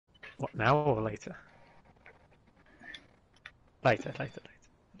What, now or later? Later.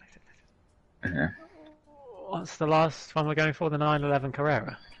 Yeah. What's the last one we're going for? The 911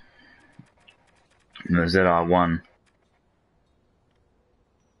 Carrera? The ZR1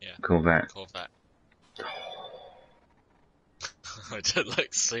 Yeah. Corvette. It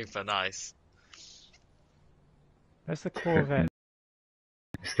looks super nice. Where's the Corvette?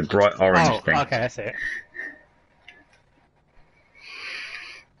 It's the bright orange thing. Okay, that's it.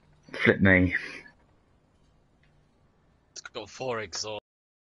 Flip me. It's got 4 exhausts.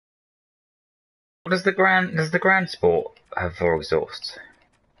 Does the Grand Sport have 4 exhausts?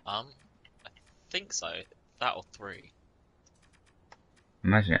 I think so. That or 3.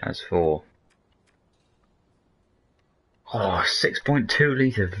 Imagine it has 4. Oh, 6.2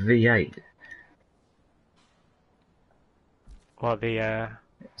 litre V8. Well, the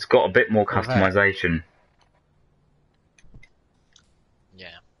It's got a bit more customization.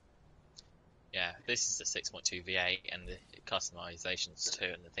 Yeah, this is a 6.2 V8 and the customization's 2,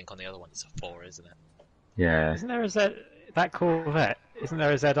 and I think on the other one it's a 4, isn't it? Yeah. Isn't there that Corvette? Isn't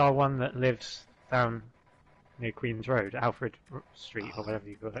there a ZR1 that lives down near Queen's Road, Alfred Street, or whatever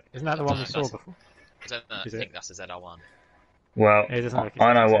you call it? Isn't that the one we saw before? I think that's a ZR1. Well,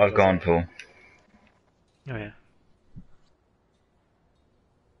 I know what I've gone for. Oh yeah.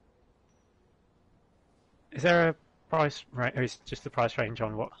 Is there a price right? Or is just the price range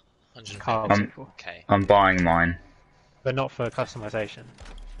on what car was it for? Okay. I'm buying mine. But not for customization.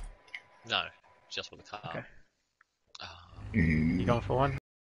 No, just for the car. Okay. You going for one?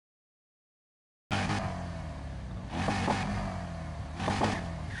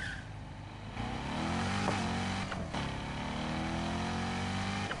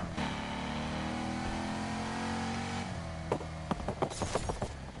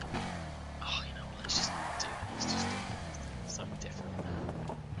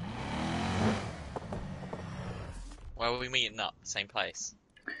 Where are we meeting up? Same place?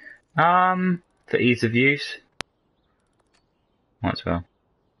 For ease of use. Might as well.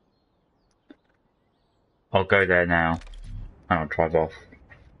 I'll go there now. And I'll drive off.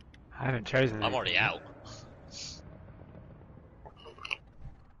 I haven't chosen I'm already out.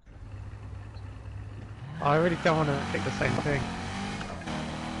 I really don't want to pick the same thing.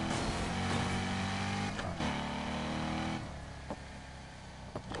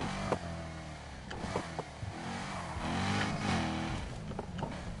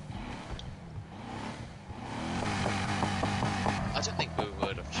 I don't think we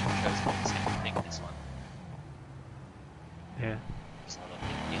would have chosen the same thing this one. Yeah. It's not a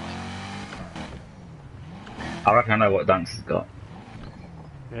big feeling. I reckon I know what Dunks has got.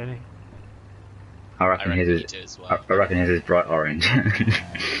 Really? I reckon his is. As well. I reckon his is bright orange. And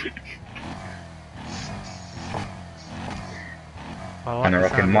I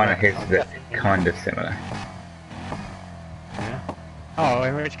reckon mine and his are kind of similar. Yeah. Oh,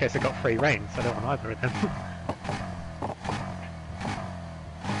 in which case I got free reign, so I don't want either of them.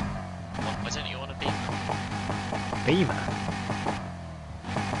 Why don't you want a Beamer? Beamer?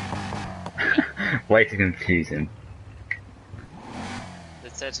 Way to confuse him.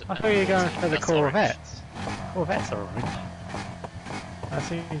 It said, I thought you were going for the that's Corvettes. Corvettes are orange. I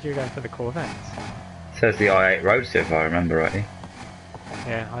assumed you were going for the Corvettes. Says the i8 Roadster if I remember rightly.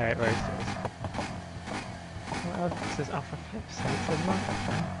 Yeah, I8 Roadsters. What else? It says Alpha Flip, so it's a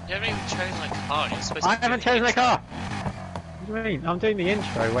microphone. You haven't even chosen a car, and you're supposed to I haven't chosen a car! What do you mean? I'm doing the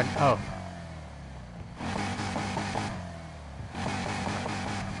intro when... Oh.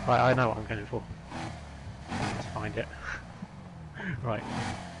 Right, I know what I'm going for. Let's find it. Right.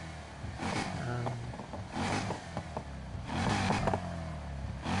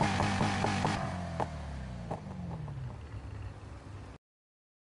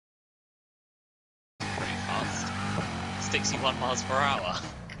 pretty fast. 61 miles per hour.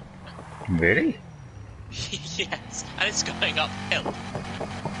 Really? Yes, and it's going uphill.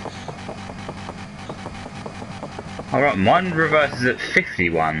 Alright, mine reverses at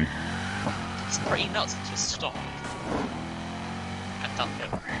 51. It's pretty nuts to just stop. And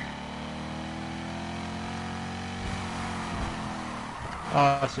uphill.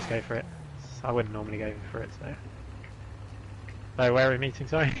 Oh, let's just go for it. I wouldn't normally go for it, so... So, where are we meeting,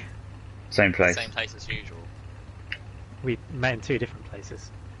 sorry? Same place. Same place as usual. We met in 2 different places.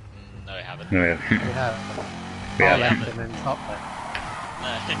 No, we haven't. No, We have Yeah. far left and then top left.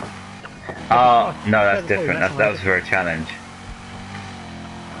 No. oh, no, that's different. That was for a challenge.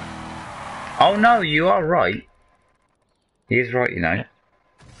 Oh no, you are right. He is right, you know. Yeah.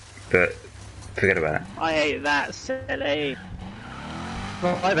 But, forget about it. I ate that, silly!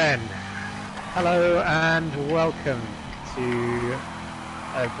 Right then. Hello and welcome to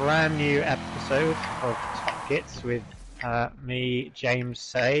a brand new episode of Top Gits with me, James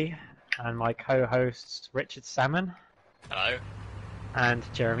Say, and my co-hosts Richard Salmon. Hello. And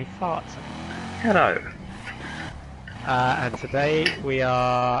Jeremy Fartson. Hello. And today we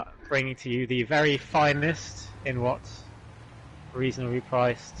are bringing to you the very finest in what reasonably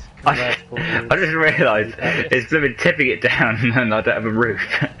priced convertible. I just realised it's blooming tipping it down and I don't have a roof.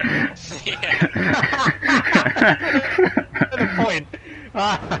 The point.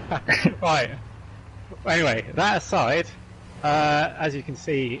 Right. Anyway, that aside, as you can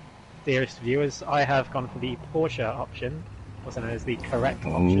see, dearest viewers, I have gone for the Porsche option, also known as the correct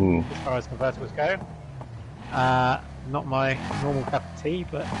option as far as convertibles go. Not my normal cup of tea,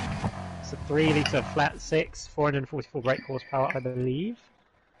 but it's a 3-litre flat 6, 444 brake horsepower, I believe.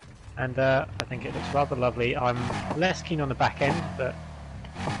 And I think it looks rather lovely. I'm less keen on the back end, but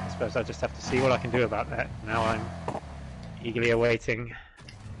I suppose I just have to see what I can do about that. Now I'm eagerly awaiting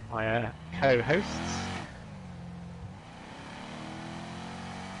my co-hosts.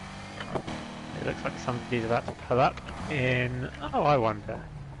 It looks like somebody's about to pull up in... Oh, I wonder.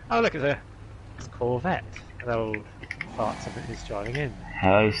 Oh, look, it's a Corvette. The old Fartson is driving in.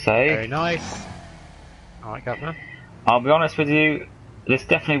 Hello, Say. Very nice. Alright, Governor. I'll be honest with you, this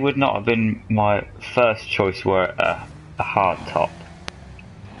definitely would not have been my first choice were it a hard top.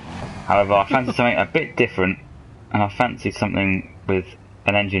 However, I fancied something a bit different, and I fancied something with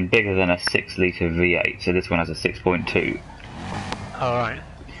an engine bigger than a 6-litre V8, so this one has a 6.2. Alright,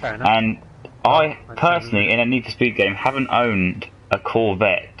 fair enough. And I personally, in a Need for Speed game, haven't owned a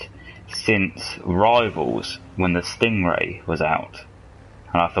Corvette since Rivals, when the Stingray was out.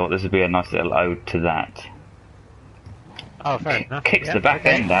 And I thought this would be a nice little ode to that. Oh, fair enough. Kicks Yeah, the back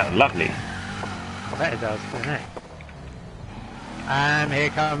okay. end out, lovely. I bet it does, doesn't it? And here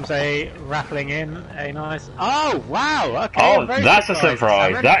comes a rattling in, a nice... Oh, wow! Okay, Oh, I'm very that's a surprised, surprise.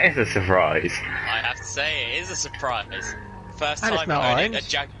 Simon. That is a surprise. I have to say, it is a surprise. First And it's time not owning a orange.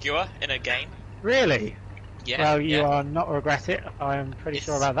 Jaguar in a game. Really? Yeah. Well, you yeah. are not regret it. I am pretty It's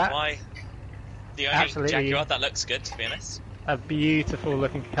sure about that. the only Absolutely. Jaguar that looks good, to be honest. A beautiful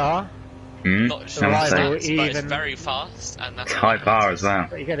looking car. Not sure I would about say. stats, but it's Even- very fast, and that's High what bar matters. as well.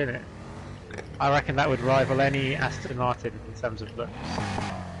 Pretty good, isn't it? I reckon that would rival any Aston Martin in terms of looks.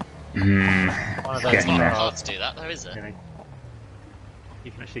 One of It's those It's getting not there. hard to do that, though, is it? Really.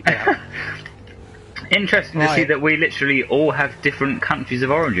 You can actually get out. Interesting to see Right. that we literally all have different countries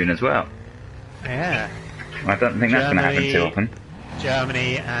of origin as well. Yeah. I don't think that's going to happen too Germany. often.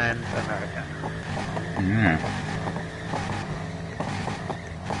 Germany and America. Yeah.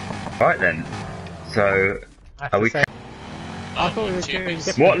 Right then. So, I have Are to we- say, I thought we were Two doing bits.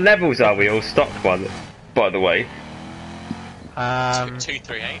 different. what levels are we all stocked by the way?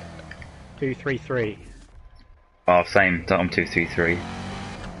 238. 233. Oh, same. I'm 233.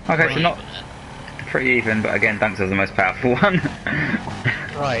 Okay, so not pretty even, but again, Dunks is the most powerful one.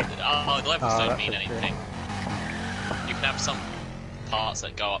 Right. Oh, the levels Oh, don't that's mean a true. anything. You can have some parts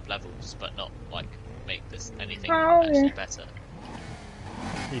that go up levels, but not like make this anything actually better.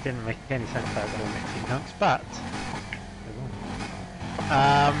 You didn't make any sense out of the mixing dunks, but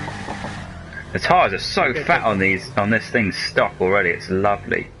The tyres are so fat on this thing's stock already. It's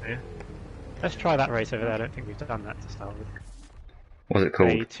lovely. let's try that race over there. I don't think we've done that to start with. What's it A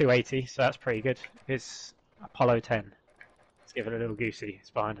called? 280, so that's pretty good. It's Apollo 10. Let's give it a little goosey. It's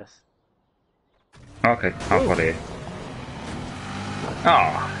behind us. Okay, I'll follow you.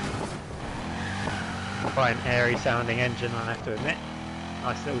 Oh, Quite an airy sounding engine, I have to admit.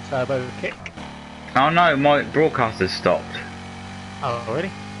 Nice little turbo kick. oh no, my broadcaster's stopped. Oh,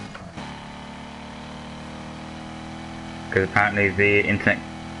 really? Because apparently the internet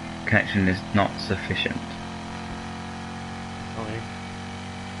connection is not sufficient. Sorry.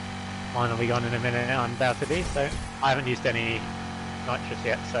 Mine will be gone in a minute, undoubtedly, so I haven't used any nitrous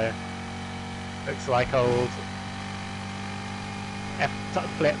yet, so looks like old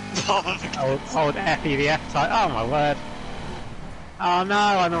flip, old FEVF type. Oh my word! Oh no,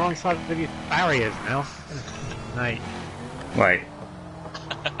 I'm on the wrong side of these barriers now. Mate, Wait.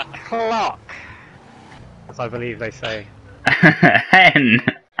 clock, as I believe they say. Hen!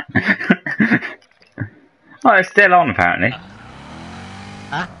 Oh, it's still on apparently.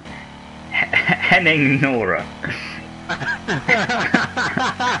 Huh? Henning Nora.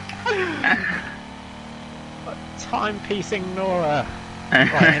 Time-piecing Nora.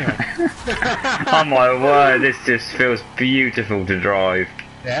 Right, anyway. Oh my word, this just feels beautiful to drive.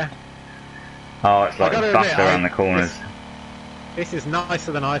 Yeah. Oh, it's like I gotta butter admit, around the corners. This is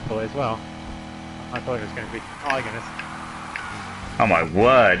nicer than I thought as well. I thought it was going to be... Oh my goodness. Oh my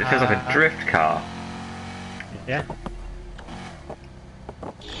word, it feels like a drift car. Yeah.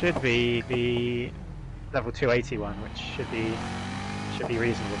 should be the level 280 one, which should be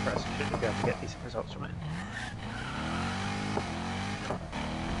reasonable for us. We should be able to get decent results from it.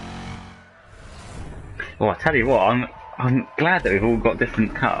 Well, I tell you what, I'm glad that we've all got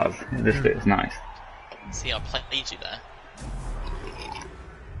different cars. This bit is nice. See, I played you there.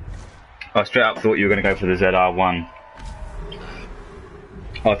 I straight up thought you were going to go for the ZR1.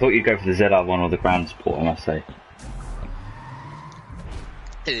 I thought you'd go for the ZR1 or the Grand Sport, I must say.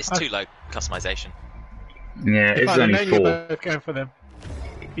 It is too low customization. Yeah, it's only 4. Both going for the,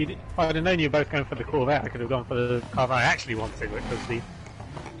 if I'd have known you were both going for the Corvette, I could have gone for the car that I actually wanted, which was the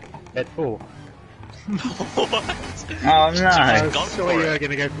Z4. What? Oh no! I was sure you were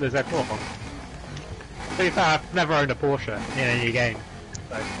going to go for the Z4. To be fair, I've never owned a Porsche in any game.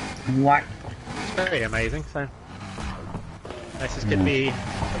 So What? it's very amazing, so this is could be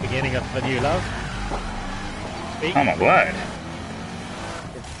the beginning of a new love. Speak. Oh my word!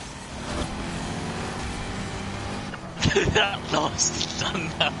 That last done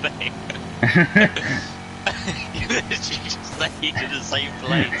nothing. You literally just stayed in the same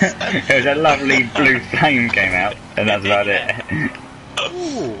place. There was a lovely blue flame came out, and that's about it.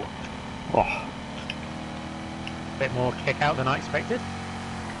 Ooh, Oh, a bit more kick out than I expected.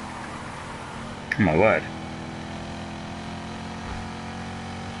 oh my word!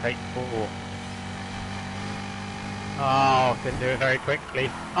 Straight 4. Oh, didn't do it very quickly.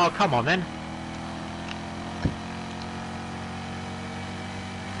 Oh, come on then.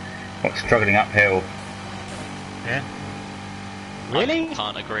 What, struggling uphill? Yeah. Really? I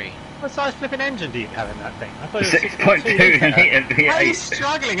can't agree. What size flipping engine do you have in that thing? I thought it was 6.2 litre. How are you V8.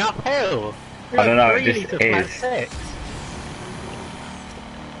 struggling uphill? I don't know, it 3 just litre flat is. 6.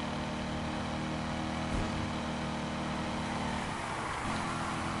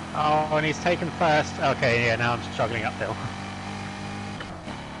 Oh, and he's taken first. Okay, yeah, now I'm struggling uphill.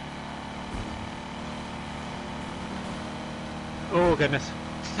 Oh, goodness.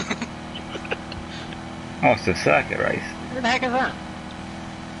 Oh, it's a circuit race. What the heck is that?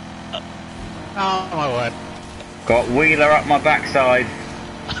 Oh, my word. Got Wheeler up my backside.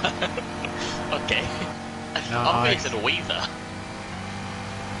 Okay. Nice. I'm facing a Weaver.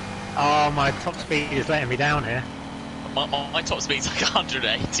 Oh, my top speed is letting me down here. My top speed's like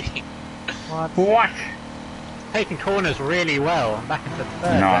 180. What? What? Taking corners really well. I'm back into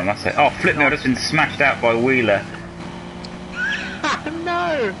third. No, I must say. Oh, flip me! I've just been smashed out by Wheeler.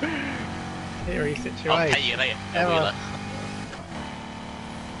 No! Eerie I'll situation. pay you later, Yeah, well. Wheeler.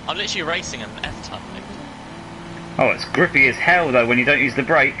 I'm literally racing an F-type. Oh, it's grippy as hell though when you don't use the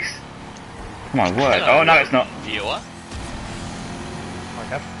brakes. Oh my word! Oh no, it's not. Viewer.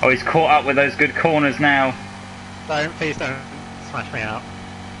 Okay. Oh, he's caught up with those good corners now. Please don't smash me out.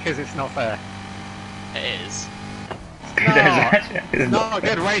 Because it's not fair. It is. It's not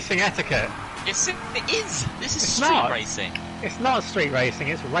good racing etiquette. Yes, it is. This is It's street not. racing. It's not street racing,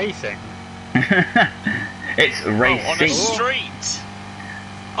 it's racing. It's Oh, on a racing. street.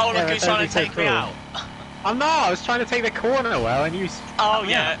 Oh, Yeah, look who's but trying don't to be take so me cool. out. I'm not, I was trying to take the corner well and you... Oh,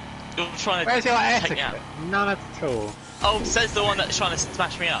 yeah. You're trying to Where's your take me etiquette? out. None at all. Oh, says the one that's trying to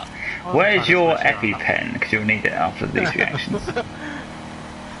smash me up. I'm Where's trying to your smash you up. EpiPen? Because you'll need it after these reactions.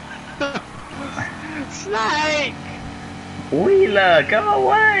 Snake! Wheeler, go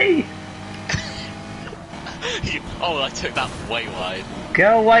away! Oh, I took that way wide.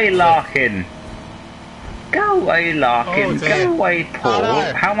 Go away, Larkin! Go away, Larkin! Oh, dear. Go away, Paul! Oh,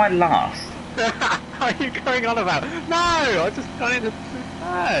 no. How am I last? What are you going on about? No! I just got into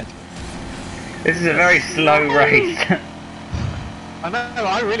third. This is a very slow race. I know,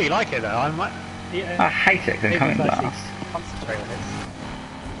 I really like it though. I'm like... I hate it because I'm coming last. Concentrate on this.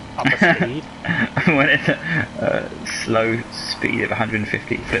 Upper speed. When it's a slow speed of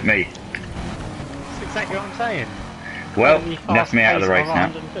 150, flip me. That's exactly what I'm saying. Well, Really that's me out of the race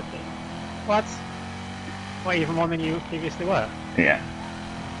fast now. pace of 150. What? What, even more than you previously were? Yeah.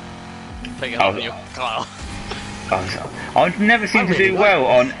 Putting it Oh. on your car. I've never seemed to really do like well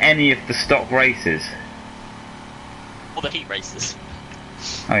this. on any of the stock races. All the heat races.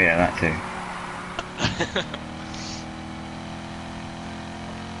 Oh yeah, that too.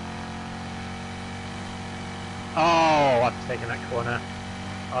 Oh, I've taken that corner.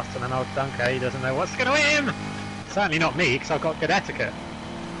 Faster than old Dunker, he doesn't know what's going to hit him! Certainly not me, because I've got good etiquette.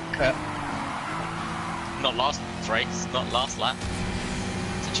 But, Not last race, not last lap.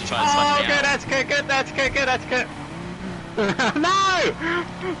 Since you trying to oh, smash me good out. etiquette, good etiquette, good etiquette!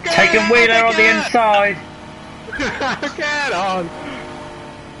 No! Good Taking Wheeler on the etiquette! inside. Get on!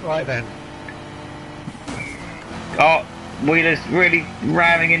 Right then. Oh, Wheeler's really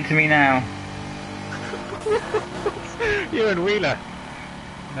ramming into me now. You and Wheeler.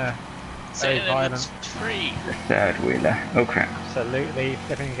 Very Sitting in violent. the tree. The third wheeler. Oh crap. Absolutely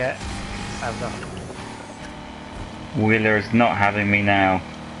flipping it. Have up. Wheeler is not having me now.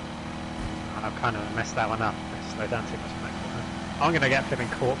 I've kind of messed that one up. I slowed down too much in that corner. I'm going to get flipping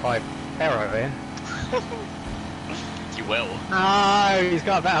caught by Pero here. You will. No, he's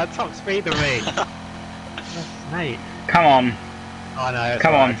got about top speed than me. Mate. Come on. Oh no, it's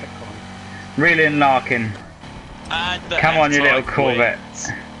Come alright, on. I took corner. Reeling Larkin. And the Come on, you little F-Type Corvette. wins.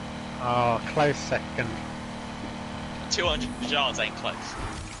 Oh, close second. 200 yards ain't close.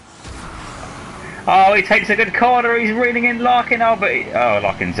 Oh, he takes a good corner. He's reeling in Larkin. Oh, but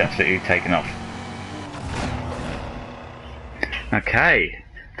Larkin's absolutely taken off. Okay,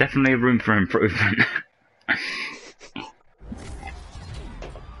 definitely room for improvement.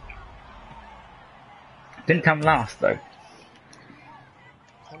 Didn't come last though.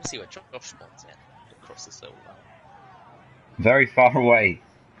 I want to see where Josh spawns in. Across this little line. Very far away.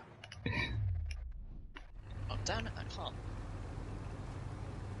 Oh damn it, I can't.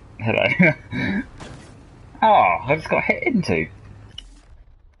 Hello. Oh, I just got hit into.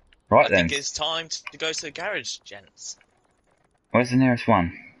 Right I then. think it's time to go to the garage, gents. Where's the nearest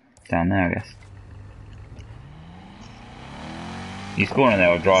one? Down there, I guess. You spawning there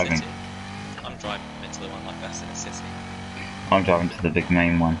or driving? City. I'm driving into the one like that's in the city. I'm driving to the big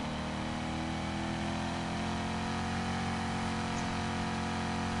main one.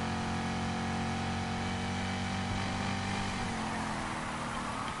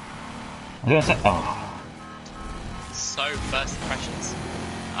 I was gonna say, oh, So, first impressions.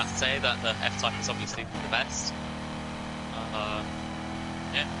 I'd say that the F-Type is obviously the best.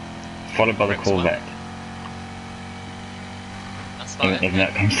 Yeah, followed by the Bricks one. Corvette. that's about Even it. though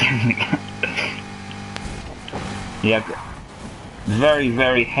it came second. Yeah, very,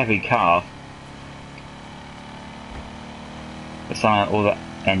 very heavy car. But somehow all that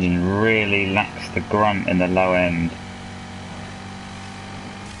engine really lacks the grunt in the low end.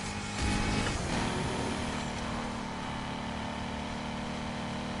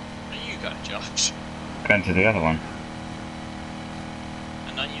 Where you go, Josh? Going to the other one.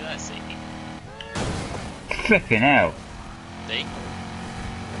 And are you there, see? Flipping hell. D?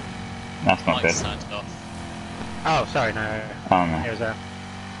 That's not Mike's good. turned off. Oh, sorry, no. Oh no. It was I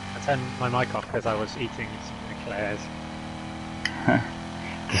turned my mic off because I was eating some eclairs.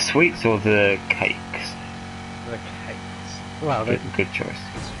 The sweets or the cakes? The cakes. Well, the Good choice.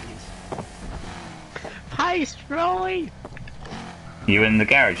 pastry! You in the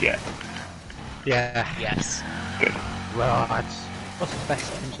garage yet? Yeah. Yes. Good. Right. What's the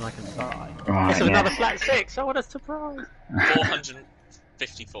best engine I can buy? Right, This is another yes. flat six. Oh, what a surprise!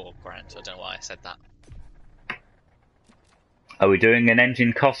 454 grand. I don't know why I said that. Are we doing an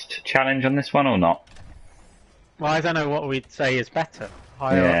engine cost challenge on this one or not? Well, I don't know what we'd say is better.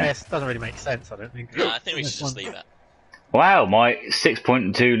 Yeah. This doesn't really make sense, I don't think. No, I think we should This just one- leave it. Wow, my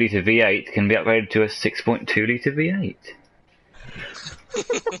 6.2 litre V8 can be upgraded to a 6.2 litre V8.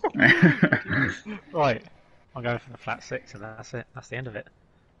 Right. I'm going for the flat six, and that's it. That's the end of it.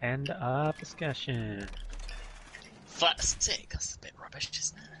 End of discussion. Flat stick, that's a bit rubbish,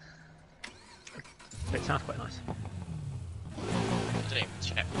 isn't it? But it sounds quite nice. I didn't even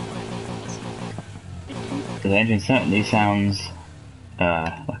check. The engine certainly sounds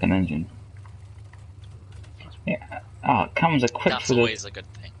like an engine. Yeah. Oh, it comes equipped That's with a... always a good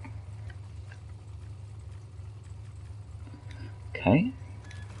thing. Okay.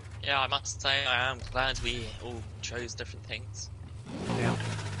 Yeah, I must say I am glad we all chose different things. Yeah.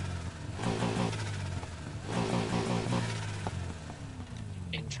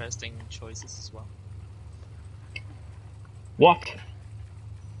 Interesting choices as well. What?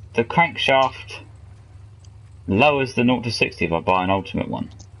 The crankshaft lowers the 0 to 60 if I buy an ultimate one.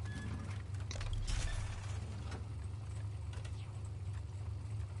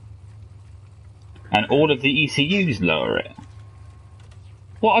 And all of the ECUs lower it.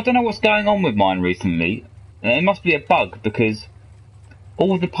 Well, I don't know what's going on with mine recently. It must be a bug because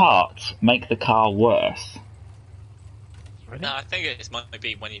all the parts make the car worse. Really? No, I think it might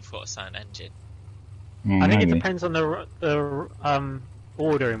be when you've got a certain engine. I think it Maybe. depends on the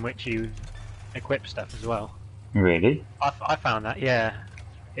order in which you equip stuff as well. Really? I found that, yeah.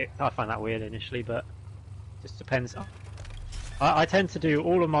 I found that weird initially, but just depends. I tend to do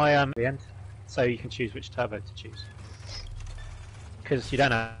all of my at the end, so you can choose which turbo to choose. Because you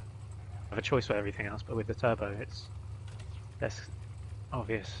don't have a choice for everything else, but with the turbo, it's less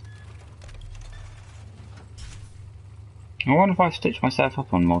obvious. I wonder if I stitch myself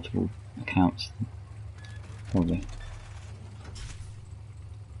up on multiple accounts. Probably.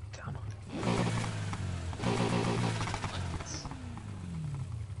 Damn.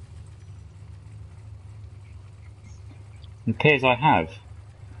 It appears I have,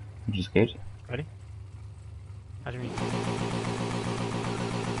 which is good. Ready? How do you mean?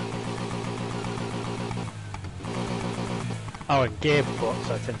 Oh, and gearbox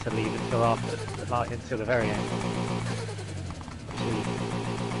I tend to leave until after, like until the very end.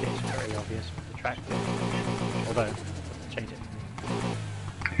 Obviously, it's very obvious with the track bit, although, change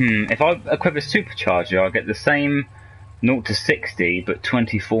it. If I equip a supercharger, I get the same 0 to 60, but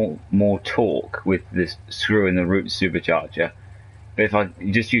 24 more torque with this screw in the root supercharger. But if I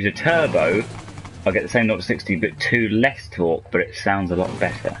just use a turbo, I get the same 0 to 60, but 2 less torque, but it sounds a lot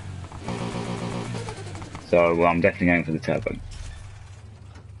better. So I'm definitely going for the turbo.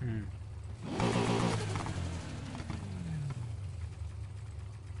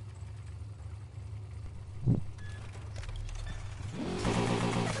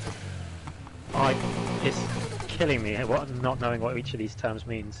 It's killing me not knowing what each of these terms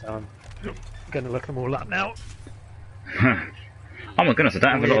means, so I'm going to look them all up now. Oh my goodness, I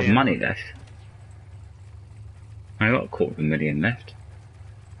don't have a lot of money left. I've got $250,000 left.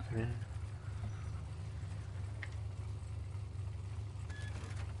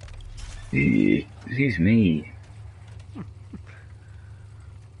 Yeah. Excuse me.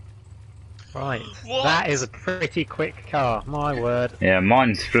 Right, What? that is a pretty quick car, my word. Yeah,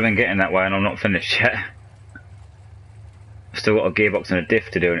 mine's flipping getting that way and I'm not finished yet. I've still got a gearbox and a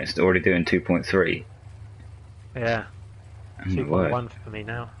diff to do and it's already doing 2.3. Yeah, Oh my word. 2.1 for me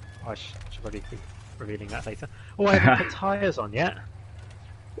now. I should probably be revealing that later. Oh, I haven't put tyres on yet.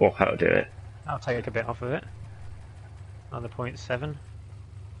 Oh, that'll do it. I'll take a bit off of it. Another 0.7.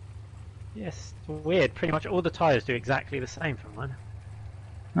 Yes, it's weird. Pretty much all the tyres do exactly the same for mine.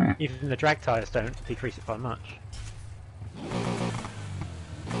 Huh. Even the drag tyres don't decrease it by much.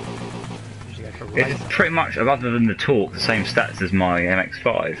 Usually go for a It's racer. pretty much, other than the torque, the same stats as my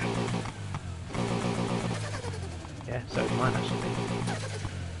MX-5. Yeah, so is mine actually.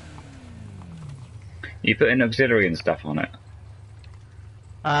 You put in auxiliary and stuff on it.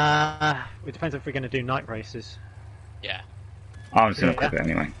 It depends if we're going to do night races. Yeah. I'm just going to Yeah. equip it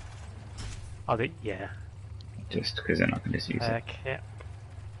anyway. I'll do, yeah. Just because then I can just use it. Kit.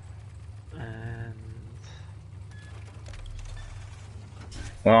 And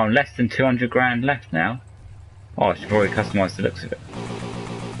Well, I'm less than 200 grand left now. Oh, I should probably customise the looks of it.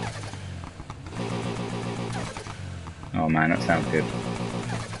 Oh man, that sounds good.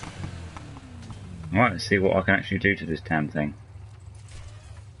 Alright, let's see what I can actually do to this damn thing.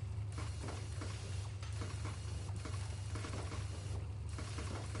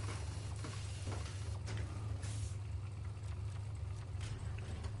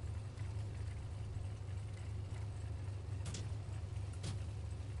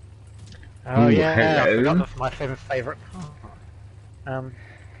 oh Ooh, yeah, I hello. forgot my favourite car.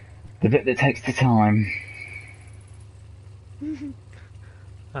 The bit that takes the time.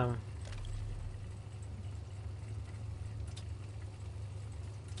 Um,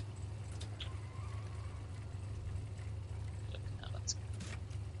 Now that's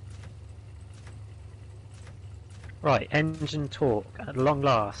right, engine torque at long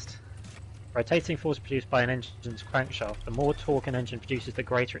last. Rotating force produced by an engine's crankshaft. The more torque an engine produces, the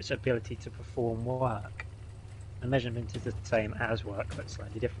greater its ability to perform work. The measurement is the same as work, but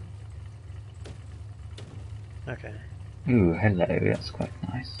slightly different. Okay. Ooh, hello, that's quite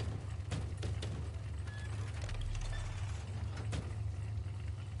nice.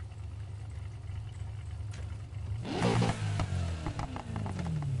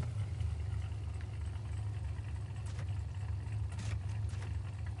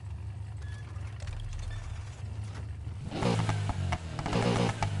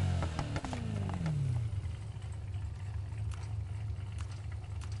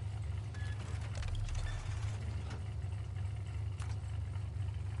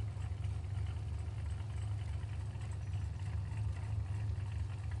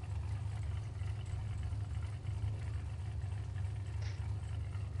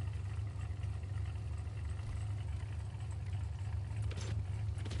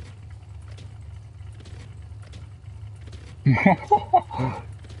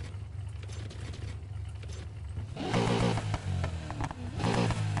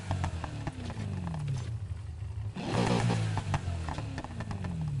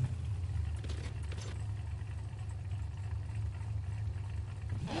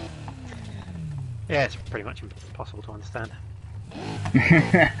 Yeah, it's pretty much impossible to understand.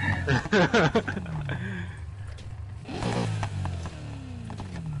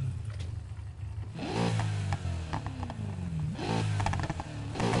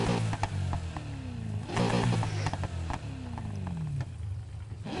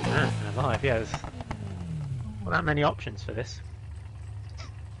 Alive, yes. Not that many options for this.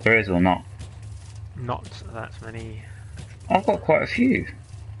 There is or not? Not that many. I've got quite a few.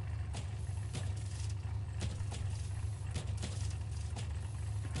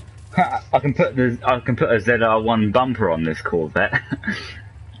 I can put a ZR1 bumper on this Corvette.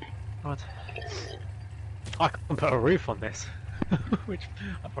 What? I can put a roof on this, which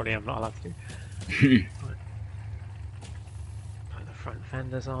I probably am not allowed to do. Right. Put the front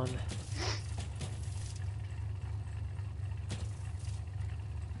fenders on.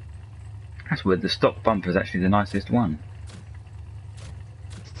 That's weird. The stock bumper is actually the nicest one.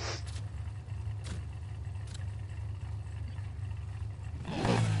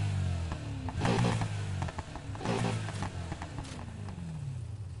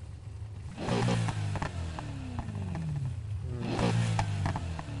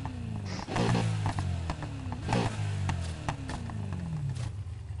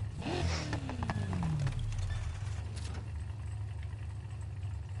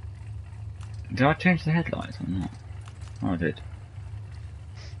 Did I change the headlights or not? Oh, I did.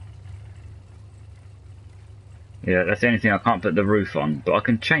 Yeah, that's the only thing I can't put the roof on, but I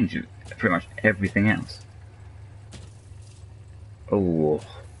can change it, pretty much everything else. Oh.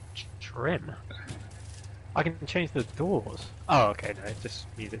 Trim? I can change the doors. Oh, okay, no, it just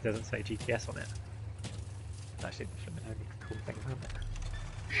means it doesn't say GTS on it. That's actually the only cool thing about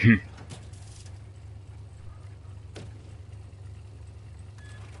it.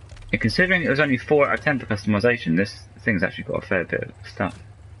 And considering it was only 4 out of 10 for customization, this thing's actually got a fair bit of stuff.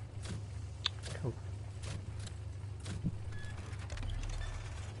 Cool.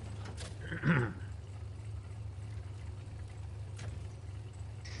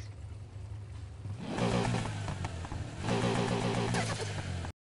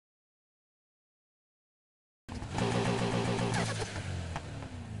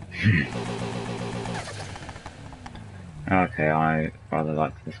 Okay, I rather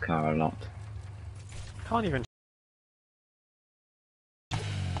like this car a lot. Can't even.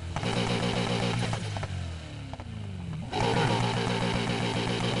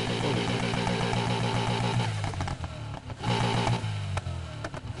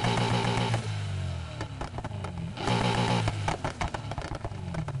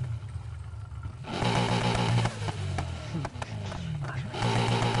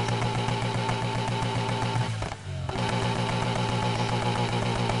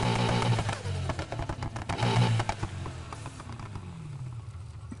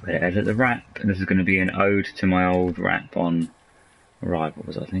 Edit the wrap, and this is going to be an ode to my old wrap on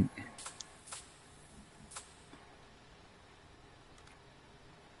Rivals, I think.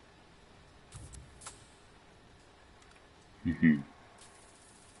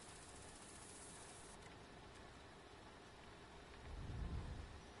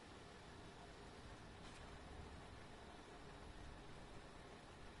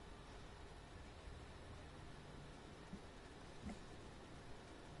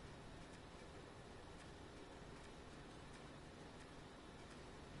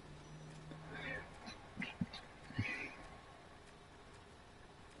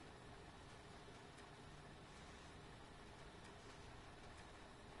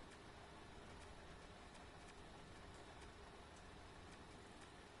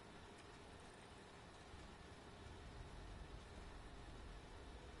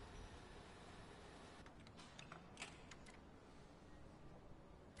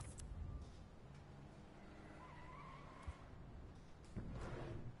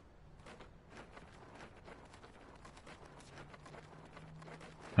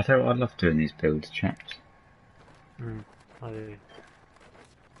 I tell you what, I love doing these builds, chaps. I do.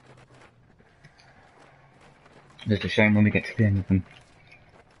 Just a shame when we get to the end of them.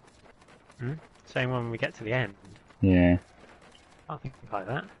 Same when we get to the end. Yeah. I think like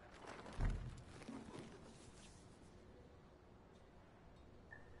that.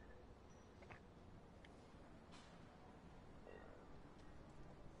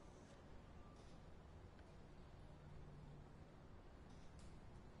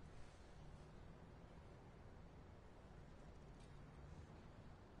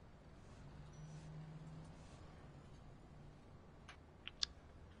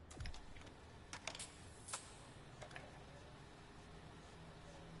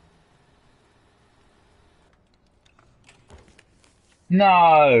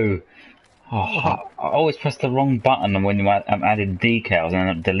 No! Oh, I always press the wrong button when you added decals and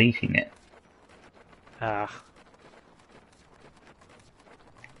end up deleting it. Ah.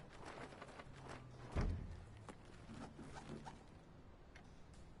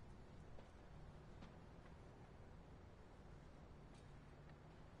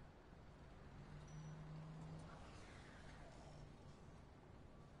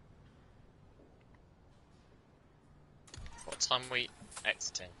 time are we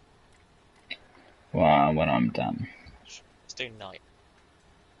exiting? Well, when I'm done. Let's do night.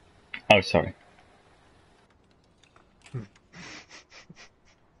 Oh, sorry.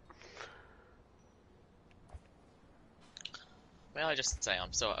 May I just say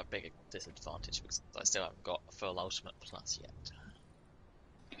I'm still at a big disadvantage because I still haven't got a full Ultimate Plus yet.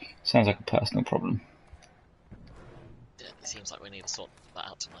 Sounds like a personal problem. Yeah, it seems like we need to sort that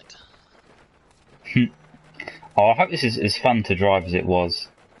out tonight. Oh, I hope this is as fun to drive as it was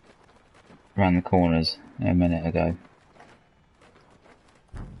around the corners a minute ago.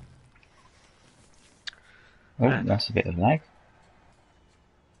 Oh, that's a bit of lag.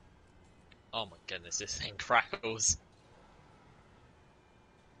 Oh my goodness, this thing crackles.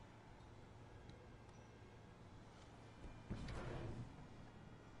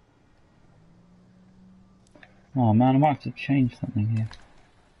 Oh man, I might have to change something here.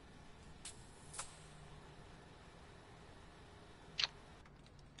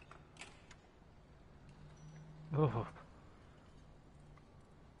 Oh.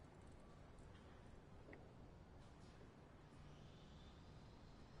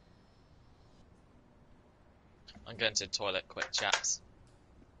 I'm going to the toilet quick, chaps.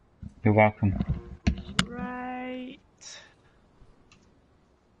 You're welcome. Right.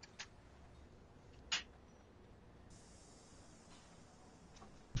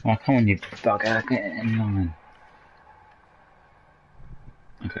 Oh, come on, you bugger, get in line.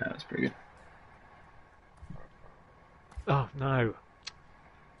 Okay, that's pretty good. Oh no.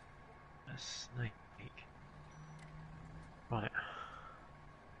 A snake. Right.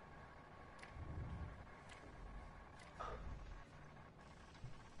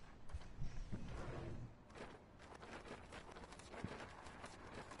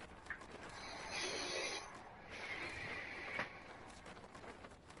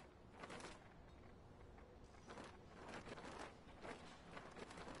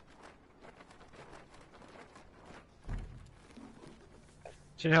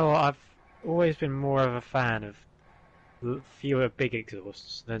 Do you know what? I've always been more of a fan of fewer big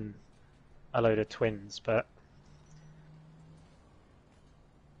exhausts than a load of twins, but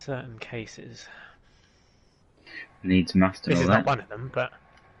certain cases. Needs must and This all is that. not one of them, but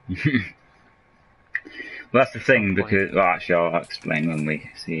Well, that's the thing, Some point. because, well, actually, I'll explain when we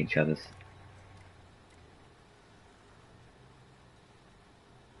see each other's.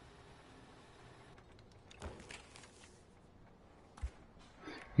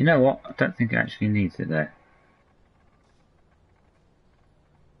 You know what? I don't think it actually needs it there.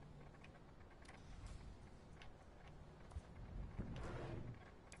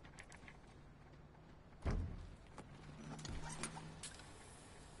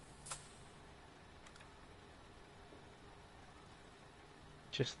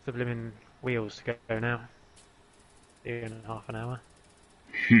 just the blimmin' wheels to go now. In half an hour.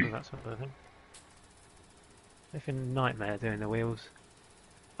 All that sort of thing. Flipping nightmare doing the wheels.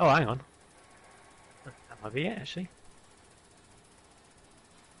 Oh, hang on. That might be it, actually.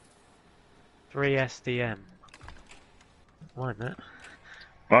 3 SDM. Mind that.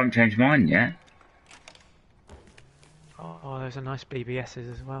 I haven't changed mine yet. Oh, there's a nice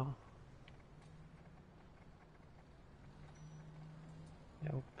BBSs as well.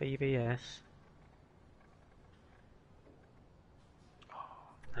 Little BBS. Oh,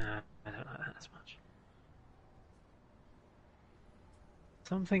 nah, I don't like that as much.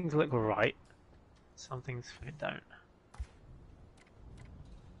 Some things look right, some things don't.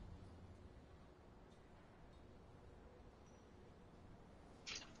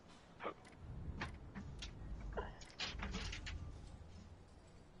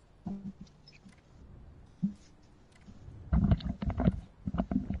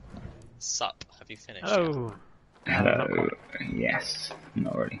 Sup, have you finished Oh, Hello. not quite. Yes,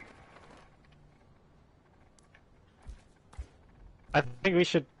 not really. I think we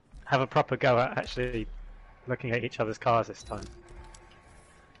should have a proper go at actually looking at each other's cars this time.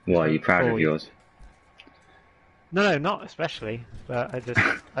 Why, are you proud Before of we- yours? No, not especially, but I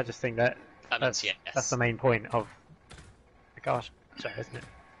just think that That means that's the main point of the car show, isn't it?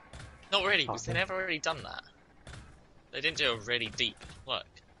 Not really, because Okay. they never really done that. They didn't do a really deep look.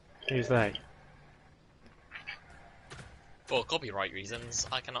 Who's they? For copyright reasons,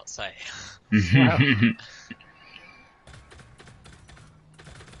 I cannot say. Wow.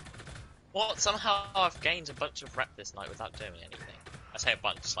 What? Somehow I've gained a bunch of rep this night without doing anything. I say a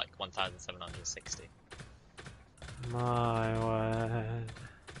bunch, like 1,760. My word.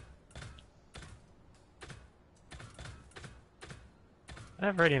 I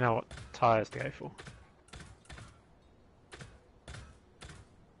never really know what tyres to go for.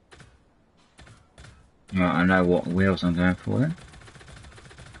 Right, I know what wheels I'm going for then.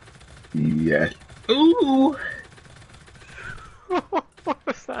 Yes. Ooh! What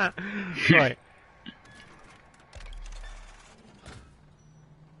was that? Right.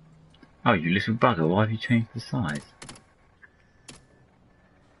 Oh, you little bugger, why have you changed the size?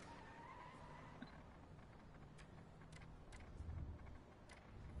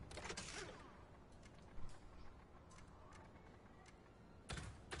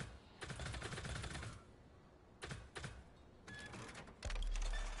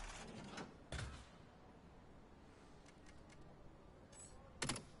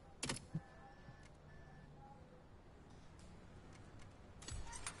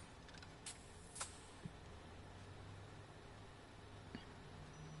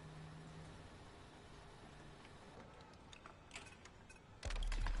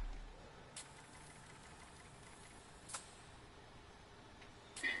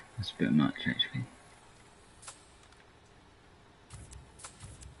 That's a bit much, actually.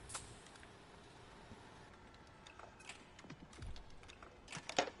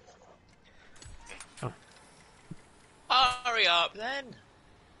 Hurry up then!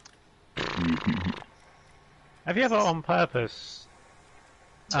 Have you ever on purpose?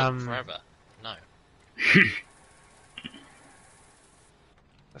 Took forever. No.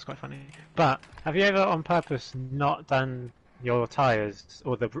 That's quite funny. But have you ever on purpose not done your tyres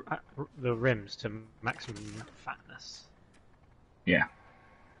or the rims to maximum fatness? Yeah.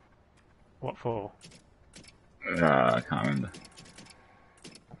 What for? I can't remember.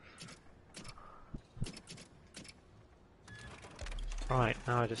 Right,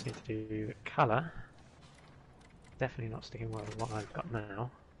 now I just need to do colour. Definitely not sticking well with what I've got now.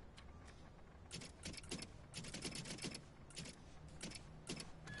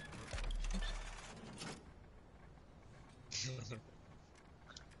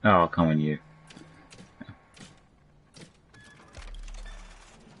 Oh, come on, you.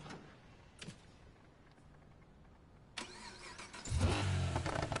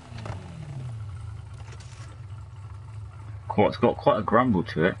 It's got quite a grumble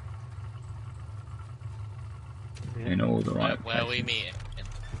to it. Yeah. In all the right Where are we places. meeting?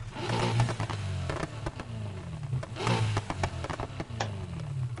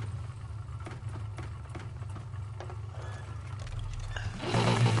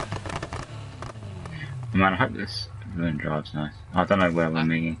 Man, I hope this villain drives nice. I don't know where we're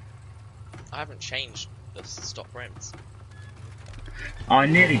meeting. I haven't changed the stock rims. I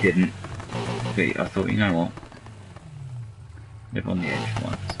nearly didn't, but I thought, you know what? Live on the edge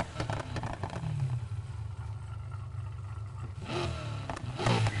once.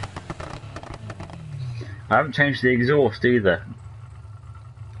 I haven't changed the exhaust either.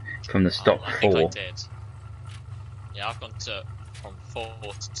 From the stock I think 4. I did. Yeah, I've gone from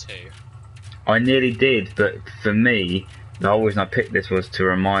 4 to 2. I nearly did, but for me, the whole reason I picked this was to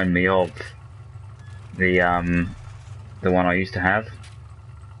remind me of the one I used to have.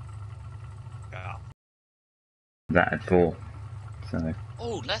 Yeah. That had 4. So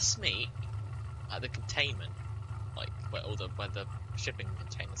Oh, let's meet at the containment, like where the shipping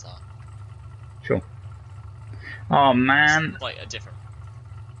containers are. sure. Oh man, It's like a different.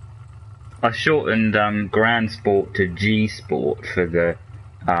 I shortened Grand Sport to G Sport for the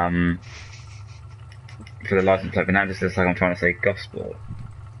license plate, but now it just looks like I'm trying to say Gosport.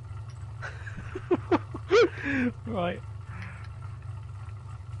 Right.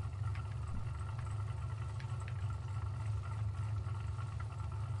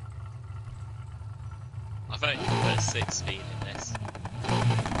 I've only put 6 speed in this.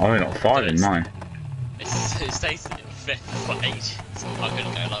 I've only got 5 in mine. It stays in 5th for ages. I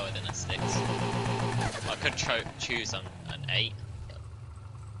couldn't go lower than a 6. I could choose an 8,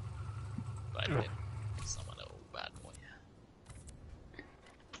 but I didn't. So I'm a little bad boy.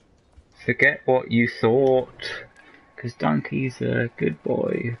 Forget what you thought, because Donkey's a good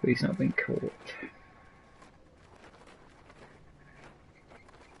boy, but he's not been caught.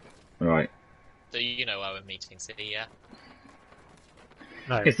 Right. So you know where we're meeting, City, yeah?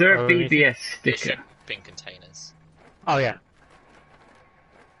 No. Is there a Oh, we need to- BBS The sticker? shipping containers. Oh yeah.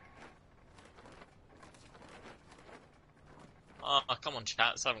 Oh, come on,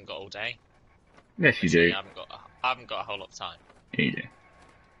 chats. I haven't got all day. Yes, you Actually, do. I haven't got a whole lot of time. You do.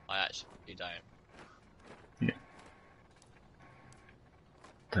 I actually don't. Yeah.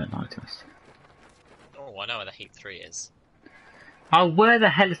 Don't lie to us. Oh, I know where the Heat 3 is. Oh, where the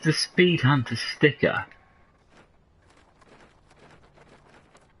hell is the Speed Hunter sticker?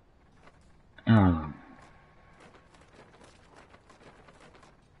 Oh.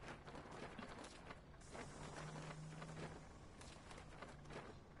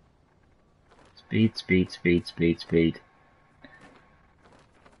 Speed, speed, speed, speed, speed.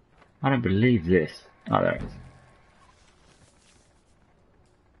 I don't believe this. Oh, there it is.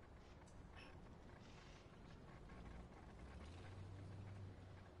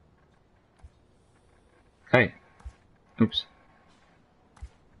 Okay. Oops.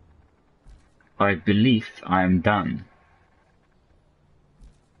 I believe I am done.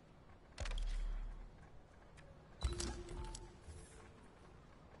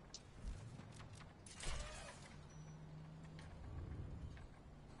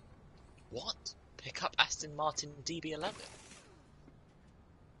 What? Pick up Aston Martin DB11?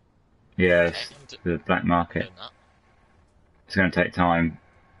 Yes, Okay, the black market. doing that. It's going to take time.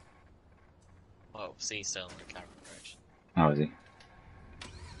 Oh, see, he's still on the carriage. Oh, is he?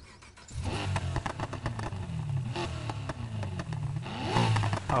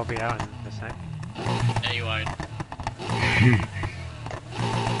 I'll be out in a sec. No, you won't.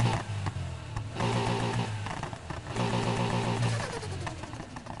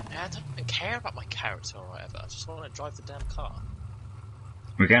 Yeah, I don't care about my character or whatever. I just want to drive the damn car.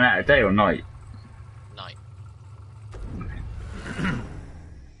 We're going out at day or night? Night.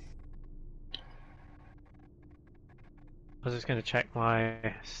 I was just going to check my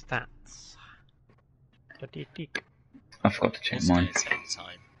stats. I forgot to check Also, mine. it's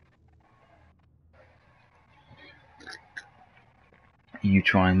time. Are you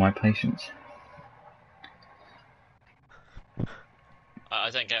trying my patience? I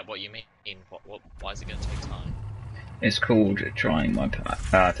don't get what you mean. Why is it going to take time? It's called trying my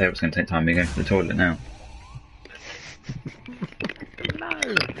I'll tell you what's going to take time. You're going to the toilet now. No!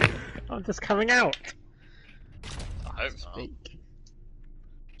 I'm just coming out! I hope not.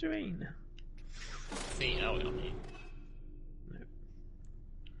 Dream. See, out on you.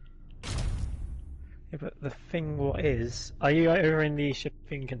 Yeah, but the thing what is, are you over in the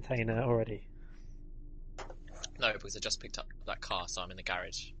shipping container already? No, because I just picked up that car, so I'm in the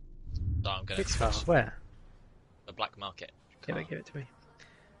garage. So I'm going Which to car? switch Where? the black market Give car. it to me.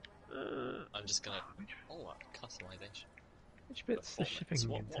 I'm just going to... Oh, customization. Which bit's the shipping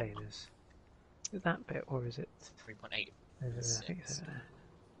What? containers? Is it that bit, or is it 3.8. over there? I think it's over there.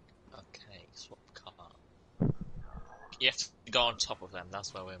 Okay, swap car. You have to go on top of them,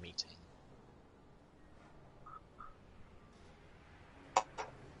 that's where we're meeting.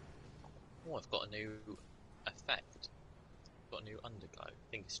 Oh, I've got a new effect. I've got a new underglow. I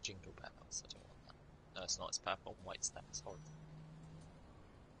think it's Jingle Bells. I don't want that. No, it's not. It's purple and white steps. Horrible.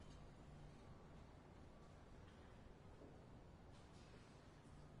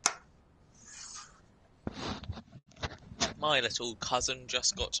 My little cousin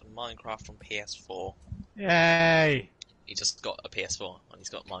just got Minecraft on PS4. Yay! He just got a PS4 and he's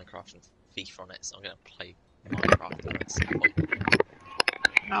got Minecraft and FIFA on it, so I'm going to play Minecraft at some point.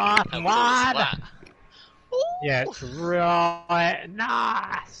 Nice How cool is that? Yeah, it's right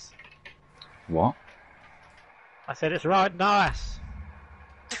nice! What? I said it's right nice!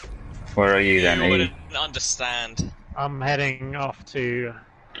 Where are you You then, E? wouldn't understand. I'm heading off to...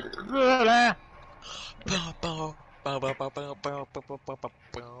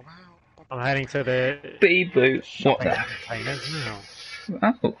 I'm heading to the Bee-boo. What shopping the? containers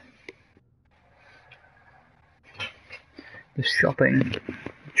now. Oh. The shopping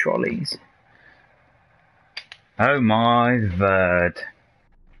trolleys. Oh my word.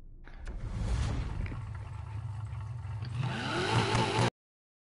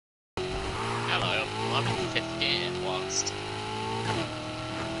 Hello, I'm in 5th gear whilst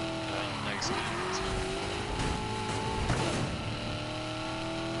going no speed.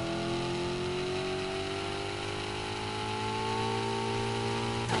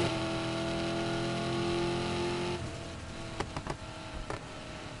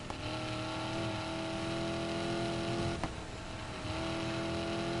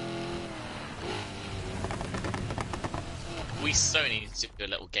 We so need to do a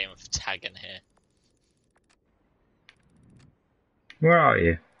little game of tag in here. Where are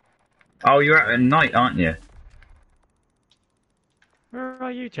you? Oh, you're out at night, aren't you? Where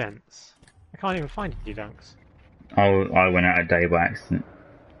are you, gents? I can't even find you, Dunks. Oh, I went out a day by accident.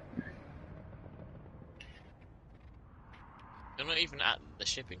 You're not even at the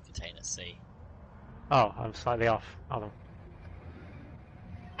shipping container, see? Oh, I'm slightly off. Hold on.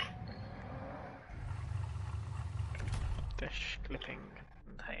 Fish clipping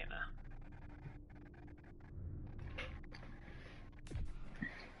container.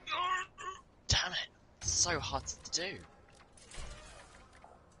 Damn it! It's so hard to do.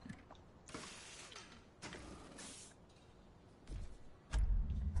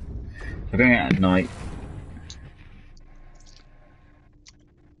 We're going out at night.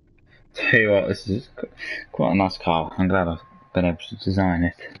 tell you what, this is quite a nice car. I'm glad I've been able to design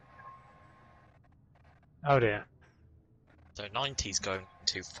it. Oh dear. So 90's going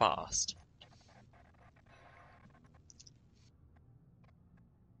too fast.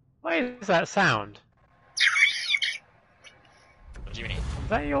 What is that sound? What do you mean? Is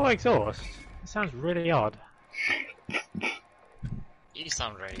that your exhaust? It sounds really odd. You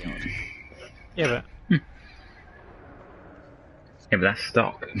sound really odd. Yeah, Yeah, but that's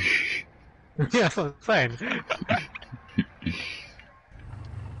stock. but yeah, that's what I'm saying.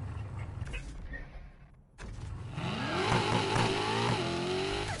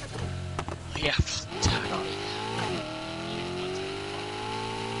 Yeah, totally.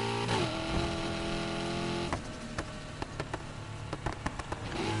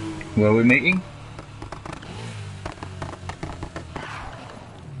 Where are we meeting?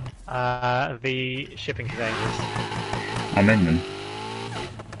 The shipping containers. I'm in them.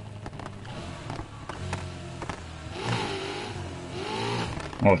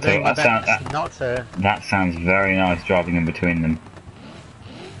 Oh, Doing my that, best not to. that sounds very nice driving in between them.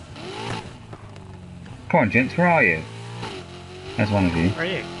 Come on, gents, where are you? There's one of you. Where are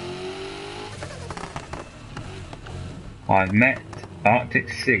you? I've met Arctic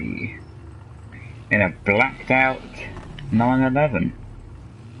Sea in a blacked out 911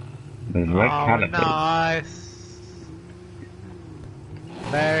 with red calipers. Nice.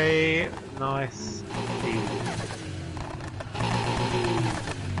 Very nice indeed.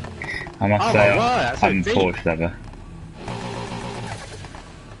 I must Oh say, my word, that's so I'm deep. Porsche lover.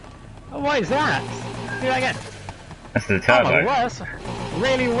 Oh, what is that? Do that again. That's the Oh turbo. my word, that's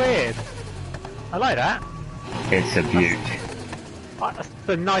really weird. I like that. It's a beaut. That's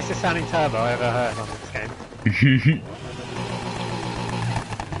the nicest sounding turbo I ever heard on this game.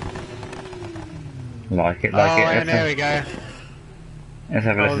 Like it. And there we go. Let's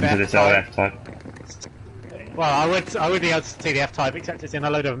have a listen to this old F-Type. Well, I would be able to see the F-Type, except it's in a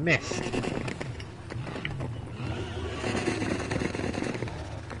load of mist.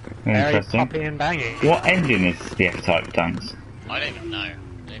 Very Interesting. poppy and banging. What engine is the F-Type, Dunks? I don't even know.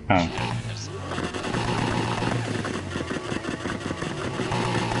 Oh.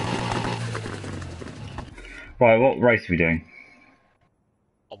 Right, what race are we doing?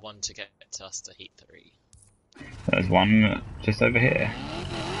 I want to get to us to Heat 3. There's one just over here.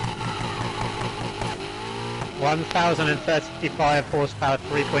 1,035 horsepower,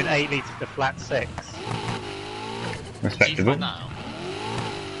 3.8 litres to flat 6. Respectable. Did you find that out?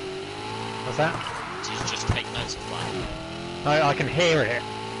 What's that? Did you just take notes of that? No, I can hear it.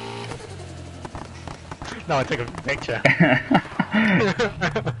 No, I took a picture.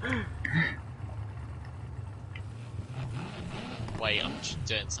 Wait, I'm just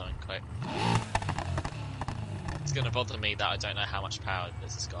doing something quick. It's gonna bother me that I don't know how much power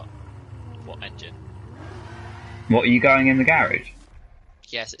this has got. What engine? What, are you going in the garage?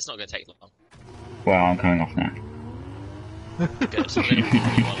 Yes, it's not gonna take long. Well, I'm coming off now. Good.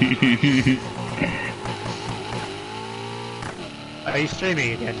 Really Are you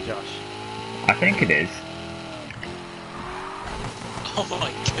streaming again, Josh? I think it is. Oh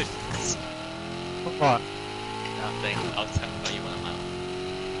my goodness. What? Nothing. I'll tell you when I'm out.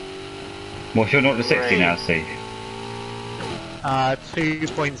 What's your 0 to 60 now, Steve?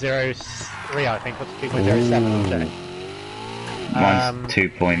 2.03 I think, or 2.07 I'll check. Mine's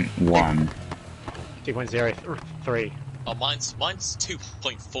 2.1. 2.03. Oh, mine's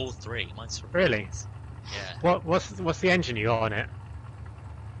 2.43. Mine's for Really? Yeah. What's the engine you got on it?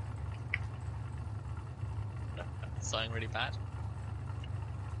 Something really bad.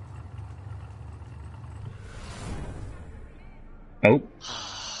 Oh,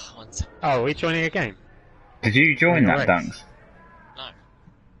 One sec. Oh, are we joining a game? did you join that, Race. Dunks? No. Oh,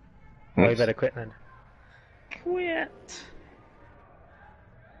 we Whoops. better quit then. Quit!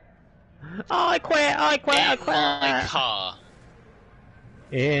 I quit! I quit! I In my quit! car,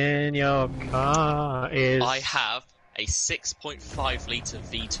 In your car is... I have a 6.5 litre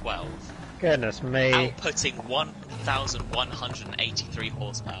V12, Goodness me. outputting 1,183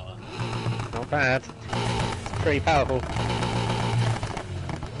 horsepower. Not bad. It's pretty powerful.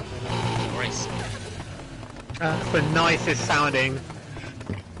 Race. That's the nicest sounding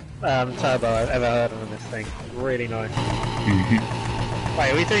turbo I've ever heard on this thing. Really nice. Wait,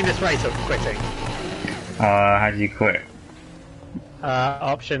 are we doing this race or quitting? How do you quit?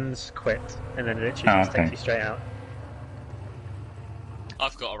 Options, quit, and then it literally Oh, just okay. takes you straight out.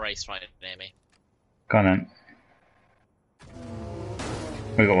 I've got a race right near me. Go on then.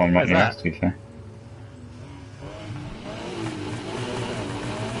 We got one right Where's near that? us, to be fair.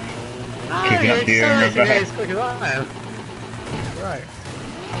 Ah, Keeping you're up to you and accelerating Rebecca. as quick as I am. Right.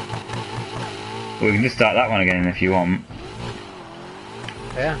 We can just start that one again if you want.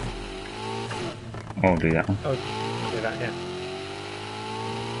 Yeah. I'll do that one. Oh, do that, yeah.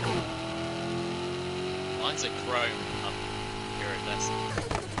 Mine's a chrome iridescent.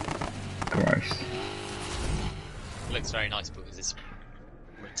 Gross. It looks very nice because it's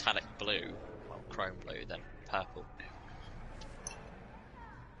metallic blue, well, chrome blue, then purple.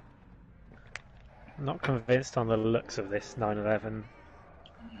 I'm not convinced on the looks of this 911.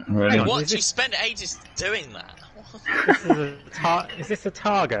 Really? Hang on. What? is You this- spent ages doing that? Is this a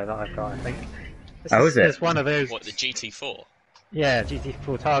Targa that I've got, I think? Oh, is it? There's one of those. What, the GT4? Yeah,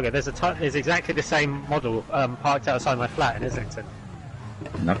 GT4 Targa. There's exactly the same model parked outside my flat in Islington.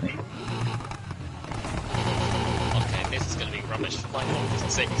 Lovely. Okay, this is going to be rubbish for my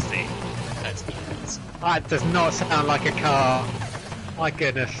 60 compared to the others. That does not sound like a car. My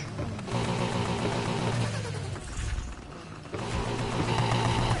goodness.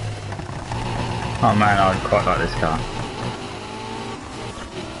 Oh man, I quite like this car.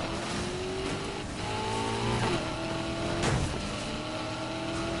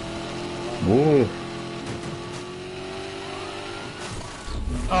 Ooh.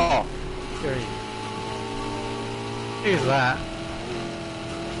 Oh, who's that?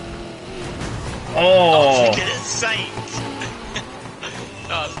 Oh! For goodness sake!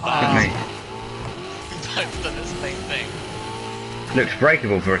 That's Look bad. at me. Both done the same thing. Looks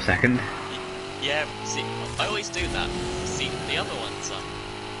breakable for a second. Yeah, see, I always do that. See, the other ones are...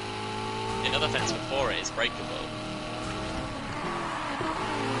 The other fence before it is breakable.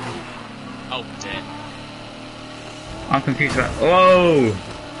 Oh dear. I'm confused about. Whoa!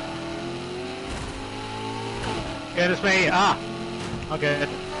 Goodness me! Ah! Okay.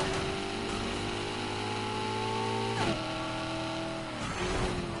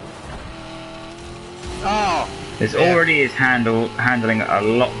 Oh! This Yeah. already is handling a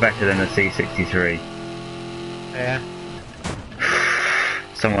lot better than the C63. Yeah.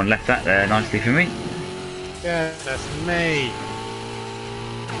 Someone left that there nicely for me. Goodness me!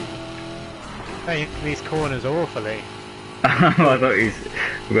 Taking these corners awfully. I thought you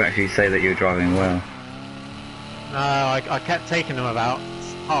would actually say that you were driving well. No, I kept taking them about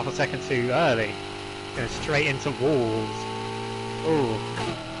half a second too early. Going straight into walls. Ooh.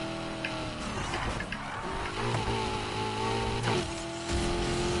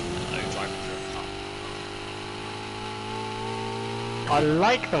 Hello, driving through a car. I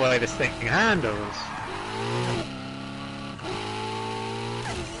like the way this thing handles.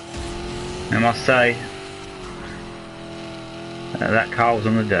 I must say, that car was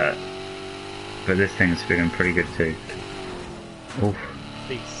on the dirt, but this thing's feeling pretty good too. Oof.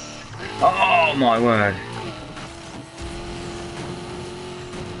 Peace. Oh my word!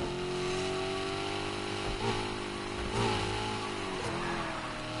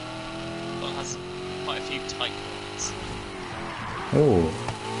 Well, it has quite a few tight corners. Oh,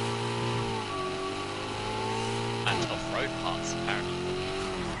 And off-road parts, apparently.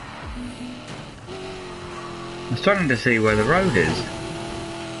 I'm starting to see where the road is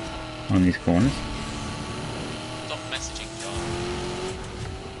on these corners. Stop messaging John.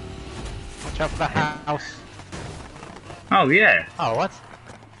 Watch out for the house. Oh yeah. Oh, what?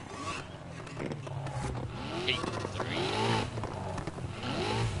 EP3.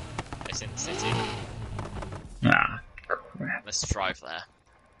 It's in the city. Ah, crap. Let's drive there.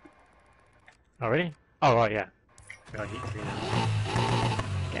 Oh, really? Oh, right, yeah. Got heat treat now.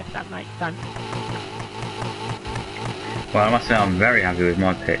 Get that, mate, done. Well, I must say I'm very happy with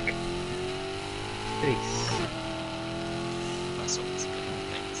my pick. Peace. That's always a good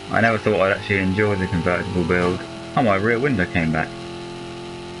thing, isn't it? I never thought I'd actually enjoy the convertible build. Oh, my rear window came back.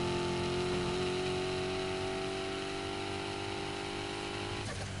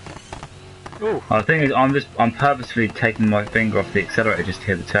 Ooh. Oh, the thing is, I'm purposefully taking my finger off the accelerator just to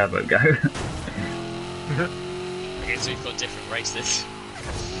hear the turbo go. Okay, so we've got different races.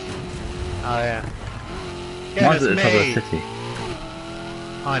 Oh, yeah. Mine's at the Goodness top of me. the city.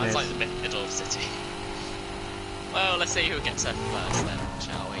 Mine It's is. like the middle of the city. Well, let's see who gets there first then,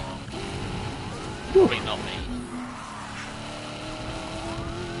 shall we? Probably not me.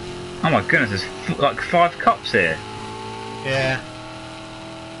 Oh my goodness, there's like 5 cops here. Yeah.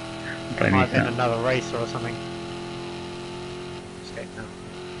 Blame Might me have been for that. another racer or something. Escape now.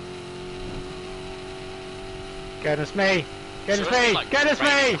 Goodness me! Goodness So it's been, me! like, Goodness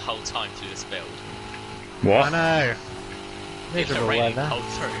raining me! the whole time through this build. I What? know. It's Miserable raining the weather. whole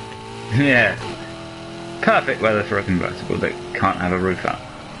through. Yeah. Perfect weather for a convertible that can't have a roof up.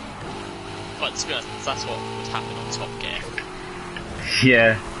 But to be honest, that's what would happen on Top Gear.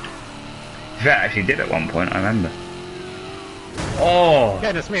 Yeah. That actually did at one point, I remember. Oh!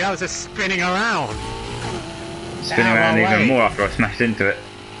 Goodness me, that was just spinning around. Spinning Out of around our even way. more after I smashed into it.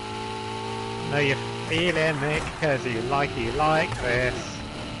 No, you're feeling it because you like this.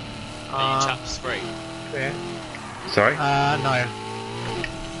 Are you chaps free? Yeah. Sorry? No.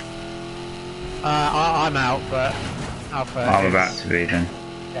 I'm out, but Alpha I'm is about to be then.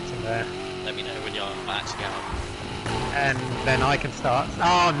 getting there. Let me know when you're actually out. And then I can start.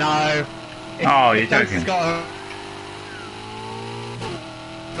 Oh no! Oh, you're Dunks joking. has got a...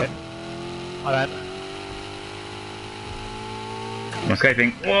 I went. I'm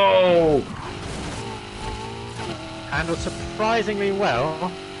escaping. Whoa! Handled surprisingly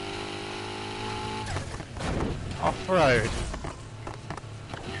well. Off-road.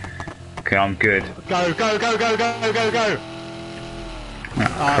 Okay, I'm good. Go, go, go, go, go, go, go! Oh,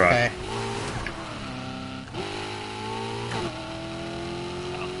 Oh, crap. okay.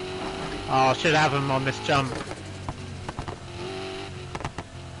 Oh, I should have him on this jump.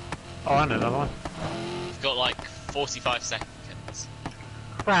 Oh, and another one. You've got like 45 seconds.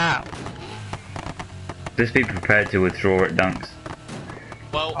 Crap! Just be prepared to withdraw at dunks.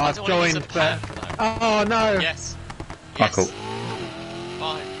 Well, I I've don't want to use a joined, but... perk though. Oh no! Yes. Michael. Yes. 5,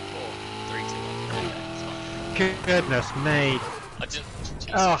 4, 3, 2, 1. Okay, it's fine. Goodness me. I just used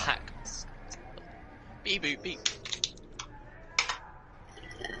Oh. hacks. Beep boop beep.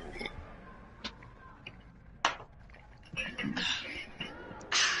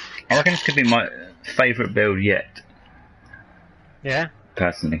 I reckon this could be my favourite build yet, Yeah?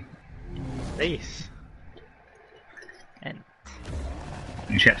 personally. Peace. And...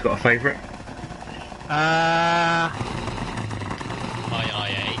 You chap's got a favourite?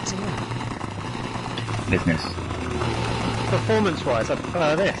 I8. Business. Performance-wise, I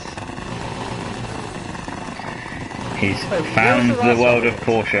prefer this. He's Wait, found what was the the last world one? of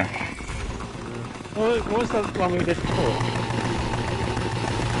Porsche. What was the one we did before?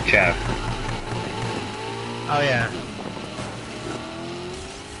 Chav. Oh yeah.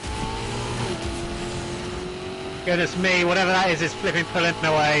 Goodness me, whatever that is flipping pulling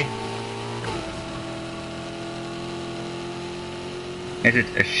away. Is it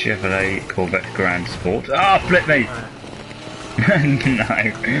a Chevrolet Corvette Grand Sport? Ah, flip me! No.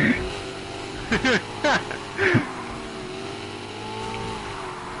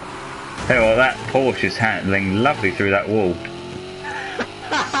 Hey, well, that Porsche is handling lovely through that wall.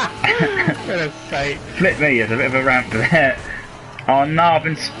 Goodness sake. Flip me, there's a bit of a ramp there. Oh no, I've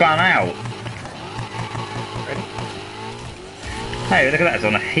been spun out. Ready? Hey, look at that, it's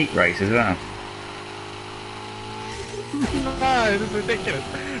on a heat race as well. No, this is ridiculous.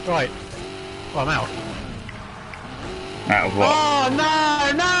 Right. Well, I'm out. Out of what? Oh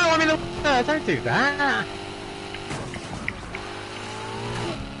no, no, I'm in the water. Don't do that.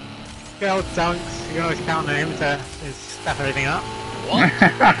 Good old Dunks. You can always count on him to stuff everything up. What?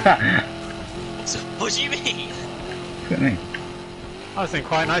 What do you mean? Look at me. I was doing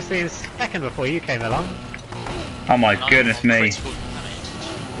quite nicely in second before you came along. Oh my goodness me. Critical damage.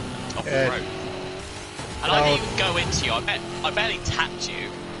 Off the Good. road. And I didn't even go into you. I barely tapped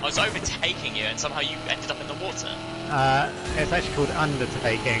you. I was overtaking you, and somehow you ended up in the water. It's actually called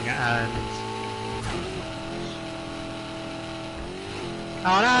undertaking, and...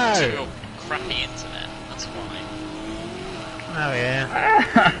 Oh To no! your crappy internet. That's why. Oh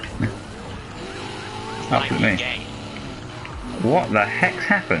yeah. Look at me. Game. What the heck's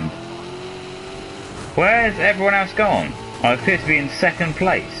happened? Where's everyone else gone? I appear to be in second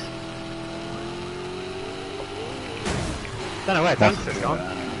place. Don't know where Dunks has gone.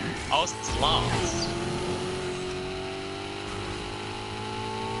 I was last.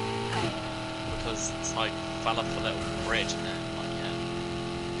 Because I fell off a little bridge and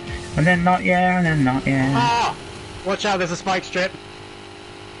And then not yeah, and then not yeah. Ah! Watch out, there's a spike strip.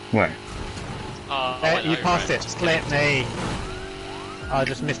 Where? You passed it. Split me. I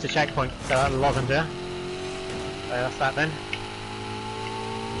just missed a checkpoint, so that Lavender. So that's that then.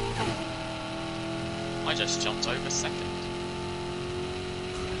 I just jumped over second.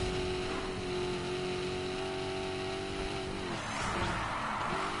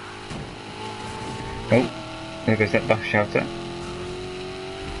 Oh, there goes that bus shelter.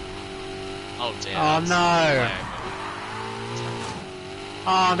 Oh dear. Oh that's- no!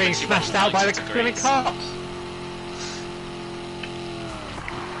 Oh, I'm being Literally smashed about out by the 90 criminal degrees. cops!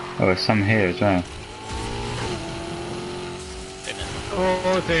 Oh, there's some here as well. Didn't it?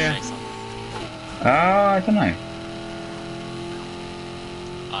 Oh dear. Say something. I don't know.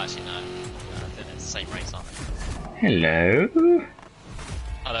 Oh, actually no. Then it's the same race, aren't they? Hello.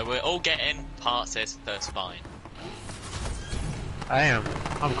 Although we're all getting parts here, so that's fine. I am.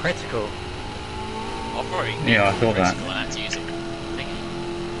 I'm critical. I'll probably Yeah, I thought that. critical and have to use them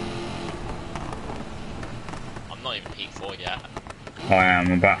even Heat 4 yet. I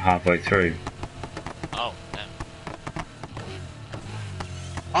am about halfway through. Oh, no.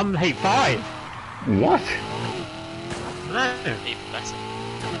 I'm Heat 5! What? No, Even better.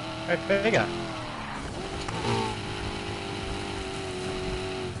 go figure.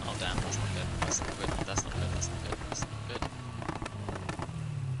 Oh, damn, that's not good. That's not good. That's not good. That's not good. That's not good.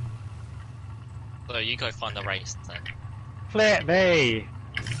 So you go find the race then. Flip me!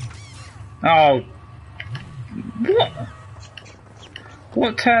 Oh. What?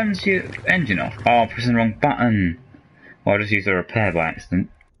 What turns your engine off? Oh, I'm pressing the wrong button. Well, I just used a repair by accident.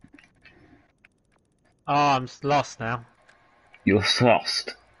 Oh, I'm lost now. You're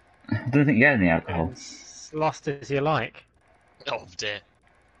lost. I don't think you had any alcohol. As lost as you like. Oh dear.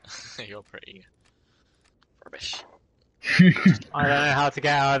 You're pretty rubbish. I don't know how to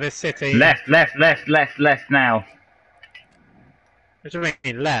get out of this city. Left now. What do you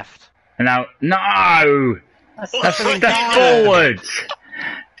mean, left? Now, no! That's down. forwards!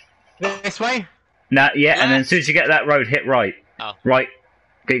 This way? Now, yeah, and then as Left. soon as you get that road, hit right. Oh. Right.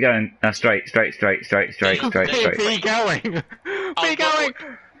 Keep going. Now straight. Keep going! Oh, Be going!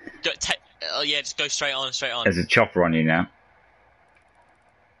 Oh yeah, just go straight on, straight on. There's a chopper on you now.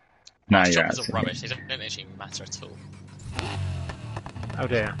 No, These you're choppers out. are rubbish. They don't actually matter at all. Oh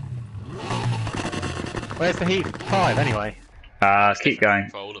dear. Where's the Heat 5 anyway? Keep going.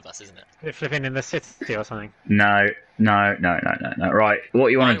 For all of us, isn't it? Is it flipping in the city or something? No. Right, what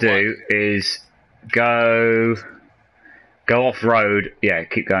you want to do is go off road. Yeah,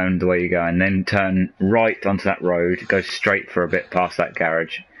 keep going the way you're going, then turn right onto that road. Go straight for a bit past that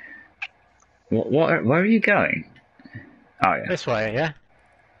garage. Where are you going? Oh yeah. This way, yeah?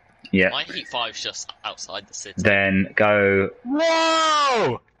 Yeah. My Heat 5's just outside the city. Then go.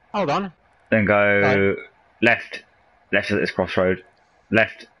 Whoa! Hold on. Then go Right. left. Left at this crossroad.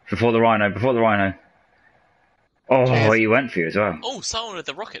 Left before the Rhino. Oh, Cheers. he went for you as well. Oh, someone with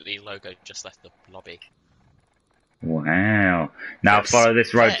the Rocket League logo just left the lobby. Wow. Now Respect. follow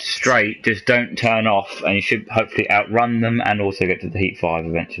this road straight, just don't turn off, and you should hopefully outrun them and also get to the Heat 5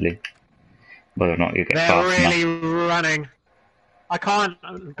 eventually. Whether or not you get They're fast really enough. running. I can't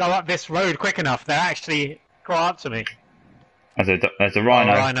go up this road quick enough. They're actually caught up to me. There's a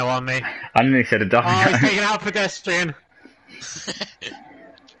Rhino. Oh, Rhino on me. I nearly said a Oh, he's dino. taking out pedestrian.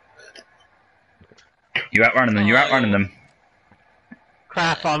 You're outrunning them,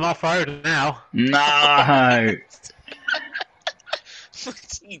 Crap, I'm off road now. No!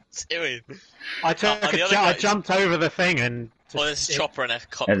 What are you doing? I took the other I guy- jumped over the thing and. Well, there's a chopper and a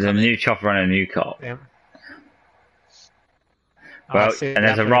cop There's a coming. new chopper and a new cop. Yeah. Oh, Well, I see and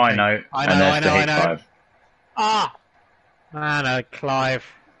there's that a little Rhino, thing. I and know, there's I the know, I Heat know. 5. Ah! Man, Clive.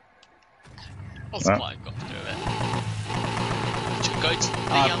 What's Well. Clive got to do with it? Should go to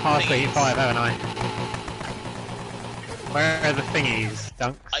the I've passed the Heat thingies. 5, haven't I? Where are the thingies,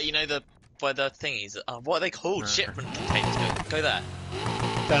 Dunks? You know where the thingies? What are they called? Shipment containers. Go there.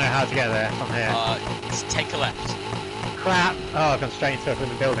 Don't know how to get there from here. Just take a left. Crap! Oh, I've gone straight into a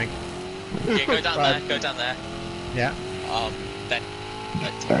flipping building. Yeah, go down Right. there. Go down there. Yeah. Then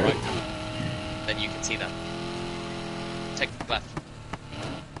to the right. Then you can see them. Take the left.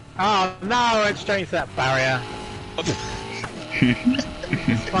 Oh no, I went straight into that barrier.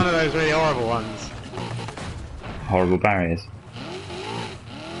 It's one of those really horrible ones. Horrible barriers.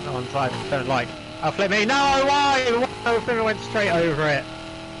 The ones I don't like. Oh, flip me! No, why? Why? I went straight over it.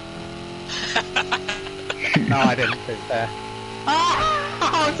 No, I didn't. It's there.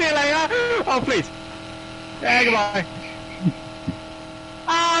 Oh, see you later! Oh, please! Yeah, goodbye.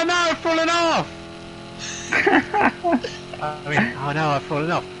 Oh no, I've fallen off! Oh no, I've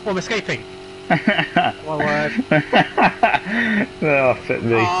fallen off. Oh, I'm escaping. One word. Oh, fit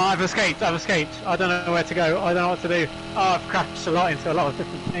me. Oh, I've escaped. I don't know where to go. I don't know what to do. Oh, I've crashed a lot into a lot of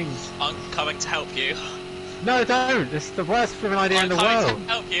different things. I'm coming to help you. No, don't. It's the worst flipping idea in the coming world. to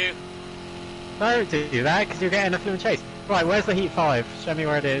help you. Don't do that, because you're getting a flipping chase. Right, where's the Heat 5? Show me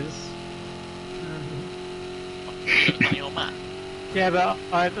where it is. Look on your map. Yeah, but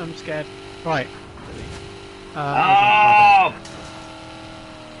I'm scared. Right. Oh!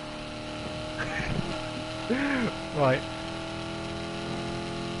 Right.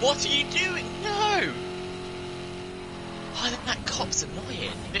 What are you doing? No! Oh, that cop's annoying. He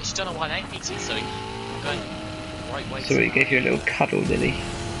literally done a 180, so he's going the right way. So he gave you a little cuddle, did he?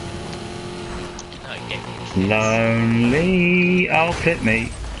 No, he gave me a kiss. Lonely, oh, fit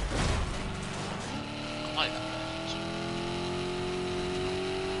me. I like that version.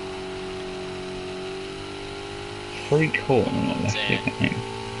 Free corner on the left, Yeah. isn't it?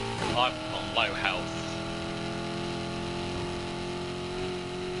 I'm on low health.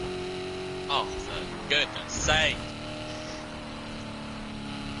 Oh, for goodness sake.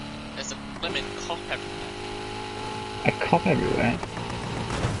 cop everywhere. A cop everywhere?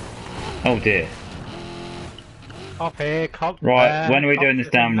 Oh dear. Cop here, cop Right, there, when are we cop doing this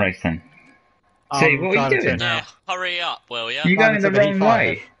there. damn race then? See, what are you driving to doing? it now. Yeah, hurry up, will ya? You're going the Driving to wrong Heat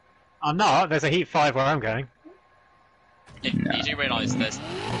 5. way. I'm not, there's a Heat 5 where I'm going. No. You do realise there's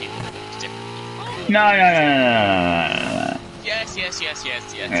different. No. Yes.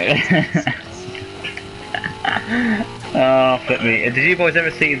 Oh, flip me. Did you boys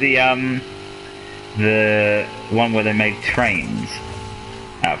ever see the one where they made trains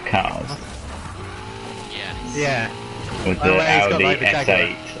out of cars? Yes. Yeah. With Oh, the where he's got, Audi like, the S8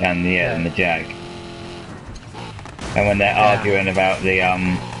 Jaguar. and Yeah. and the Jag. And when they're arguing about the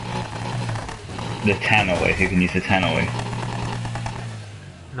tannoy, who can use the tannoy.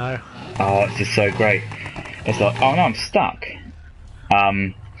 No. Oh, it's just so great. It's like, oh no, I'm stuck.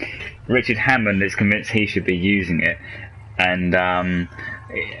 Richard Hammond is convinced he should be using it, and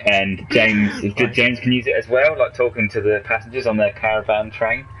James James can use it as well, like talking to the passengers on their caravan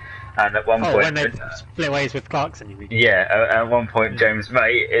train. And at one Oh, point, when they split ways with Clarkson, you mean? yeah, at one point James'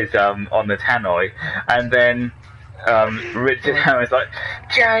 mate is on the tannoy, and then Richard Hammond's like,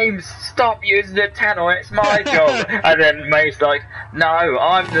 James, stop using the tannoy, it's my job. And then May's like, no,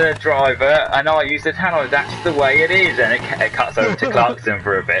 I'm the driver and I use the tannoy, that's the way it is. And it cuts over to Clarkson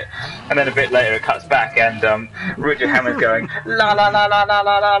for a bit, and then a bit later it cuts back, and Richard Hammond's going la la la la la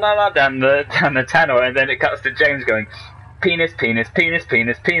la la la la down the tannoy, and then it cuts to James going, penis, penis, penis,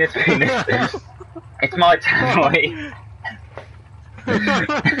 penis, penis, penis. It's my tannoy. I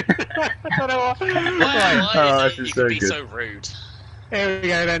don't know what. Why this is you so can be good. so rude? Here we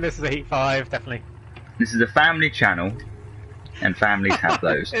go then, this is a Heat 5, definitely. This is a family channel, and families have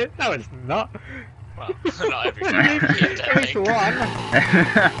those. No, it's not. Well, not everyone. At least one.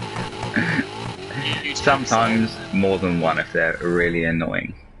 You Sometimes more than one if they're really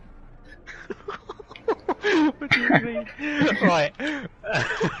annoying. What do you mean? Right.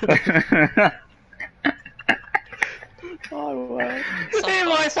 Oh, well. In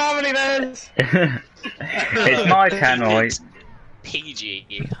my family, there's. It's my tannoy.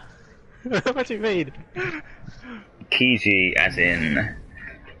 PG. What do you mean? Kiji as in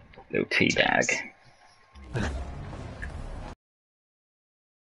little tea bag.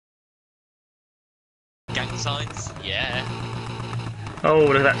 Gang signs? Yeah. Oh,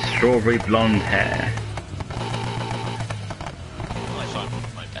 look at that strawberry blonde hair. I find one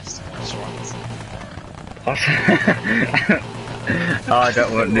of my best restaurants. What? I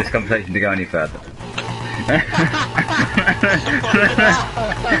don't want this conversation to go any further.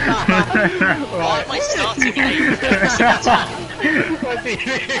 Why am I starting What do you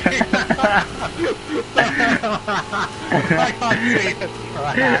mean? I can't see the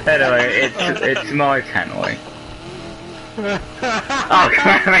track. Anyway, it's my tannoy. Oh,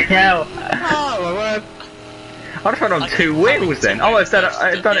 crappy hell! Oh, my word. I just went on two wheels then. Oh, I've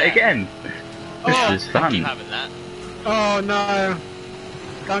done it again. This is fun. Keep having that. Oh no.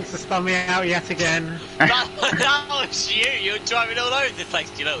 Dunks has spun me out yet again. That was you! You're driving all over the place,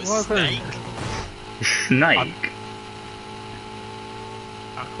 you little Wasn't. snake. Snake.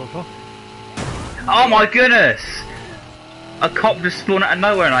 Cool. Oh my goodness! A cop just spawned out of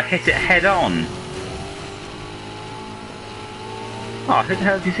nowhere and I hit it head on. Oh, who the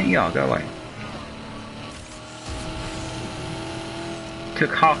hell do you think you are? Go away.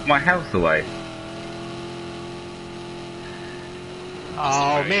 Took half my health away.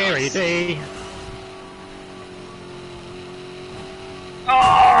 Oh, very Mary nice. D.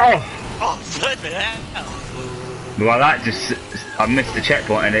 Oh! Oh, flipping hell! Well, that just... I missed the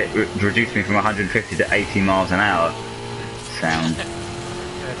checkpoint and it reduced me from 150 to 80 miles an hour. Sound.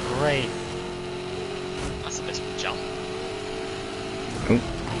 Yeah, great. That's a bit of a jump. Oh.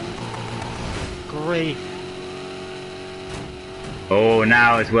 Great. Oh,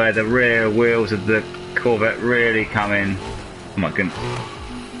 now is where the rear wheels of the Corvette really come in. Oh my goodness.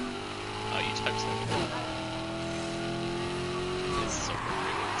 Oh, you totally. This is a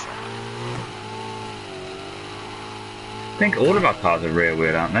really good track. I think all of our cars are rear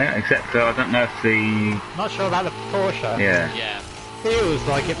wheel, aren't they? Except for, I don't know if the... Not sure about the Porsche. Yeah. Yeah. Feels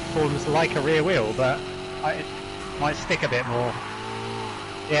like it performs like a rear wheel, but it might stick a bit more.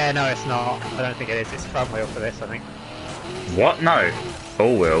 Yeah, no, it's not. I don't think it is. It's front wheel for this, I think. What? No.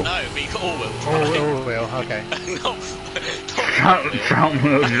 All wheel. No, we all-wheel drive. All wheel, okay. not Front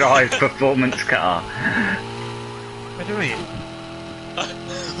wheel drive performance car. What do you mean?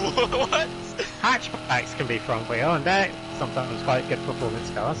 What? Hatchbacks can be front wheel, and they're sometimes quite good performance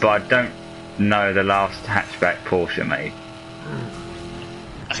cars. But I don't know the last hatchback Porsche made.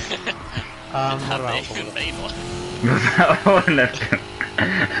 What Have about they even made one? All of them.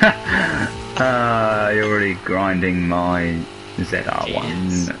 You're already grinding my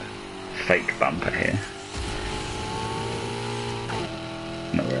ZR1 fake bumper here.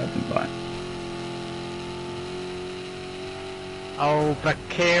 Not where I've been by. Oh,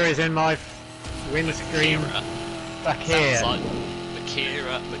 Bakir is in my windscreen. Bakir. Sounds like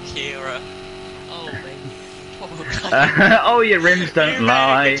Bakira. Oh, baby. Oh, your rims don't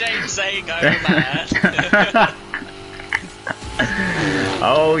lie. James say go mad.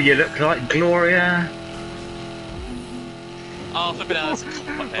 Oh, you look like Gloria. Oh, flipping out, there's a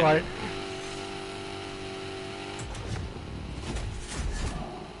cop up there. Right.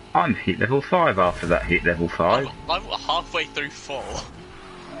 I'm heat level 5 after that heat level 5. I'm halfway through 4.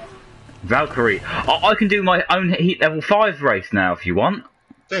 Valkyrie. I can do my own heat level 5 race now if you want.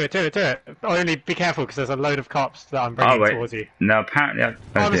 Do it. Only be careful because there's a load of cops that I'm bringing towards you. No, apparently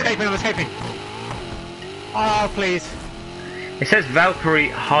I'm escaping. Oh, please. It says Valkyrie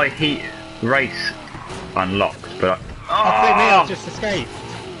high heat race unlocked, but I've just escaped.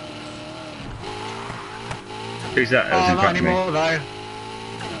 Who's that? That was in Not front of me. anymore though.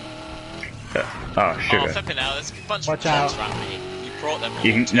 Oh, sugar. Oh, flipping out, there's a bunch Watch of cops out. around me. You brought them all.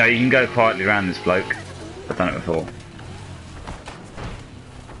 You can go quietly around this bloke. I've done it before.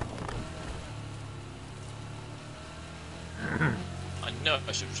 I know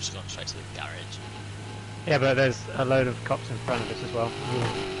I should have just gone straight to the garage. Yeah, but there's a load of cops in front of us as well.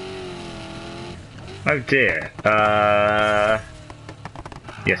 Oh dear.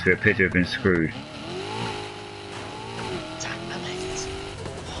 Yes, we appear to have been screwed. Damn it.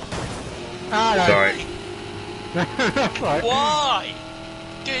 Ah, no. Sorry. Right. Why?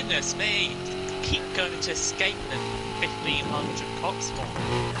 Goodness me. Keep going to escape and 1,500 cops spawn.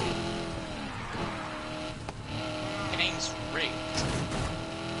 Game's rigged.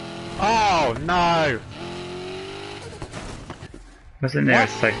 Oh no! Where's the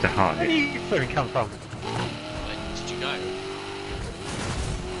nearest place to Where hide? did you flipping come from? Where did you go?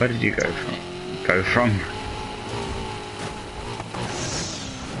 Where did you go from? Go from?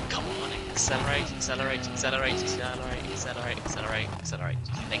 Come on, accelerate.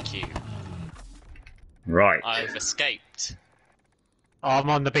 Thank you. Right. I've escaped. Oh, I'm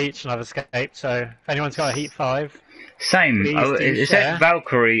on the beach and I've escaped, so if anyone's got a heat 5... Same. Please Oh, do it share. says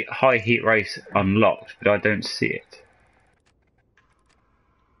Valkyrie high heat race unlocked, but I don't see it.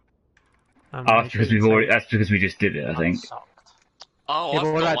 That's because we just did it, I think. Oh, Yeah, I've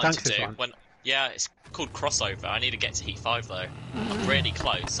but what got about one to Dunker's do. one? Yeah, it's called crossover. I need to get to heat 5 though. I'm really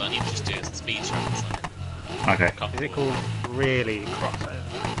close, so I need to just do a speed trap. So. Okay. Is it called really crossover?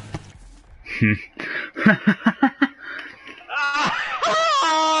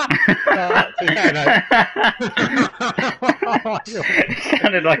 It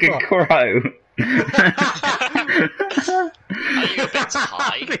sounded like a crow. Are you a bit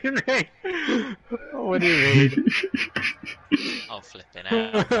high? What do you mean? Oh, flipping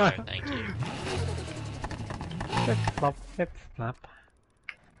out. No, thank you. Flip flop.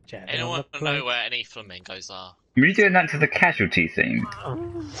 Anyone know where any flamingos are? Were you doing that to the casualty theme?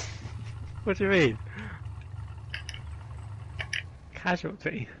 What do you mean?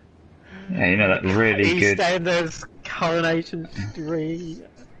 Casualty. Yeah, you know that really good. EastEnders, Coronation Street.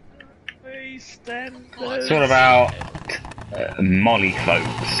 EastEnders. It's all about Molly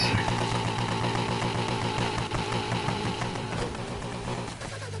folks.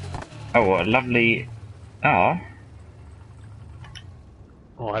 Oh, what a lovely. Ah.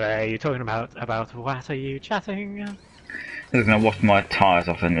 What are you talking about? About what are you chatting? I'm just going to wash my tyres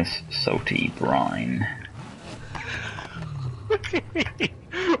off in this salty brine.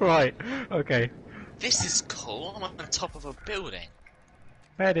 Right, okay. This is cool. I'm on the top of a building.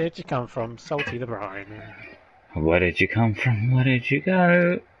 Where did you come from, Salty the Brine? Where did you come from? Where did you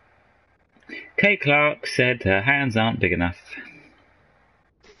go? Kay Clark said her hands aren't big enough.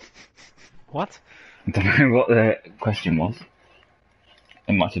 What? I don't know what the question was.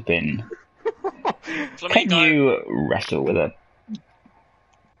 It might have been. Can Flamingo. you wrestle with a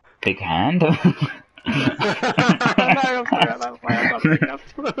big hand?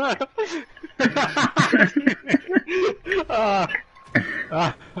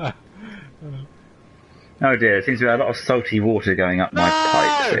 Oh dear, there seems to be a lot of salty water going up my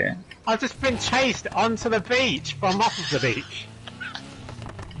pipes here. I've just been chased onto the beach from off of the beach.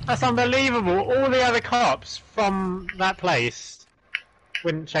 That's unbelievable. All the other cops from that place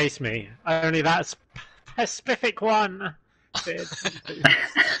wouldn't chase me. Only that specific one did.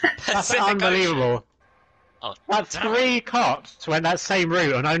 That's Pacific unbelievable. Oh, That's damn. 3 cops went that same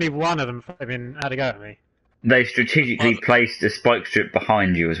route and only one of them flipping had a go at me. They strategically placed a spike strip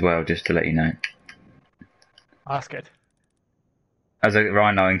behind you as well, just to let you know. That's good. As a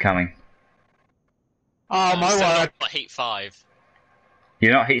rhino incoming. Oh my Still word! not heat 5.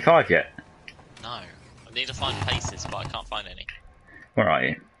 You're not heat 5 yet? No. I need to find places, but I can't find any. Where are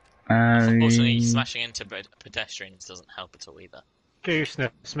you? Unfortunately, smashing into pedestrians doesn't help at all either.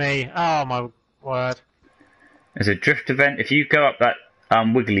 Gooseness me. Oh my word. There's a drift event. If you go up that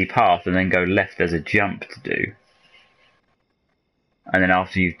wiggly path and then go left, there's a jump to do. And then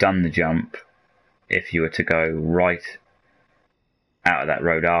after you've done the jump, if you were to go right out of that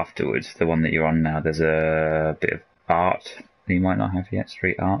road afterwards, the one that you're on now, there's a bit of art that you might not have yet,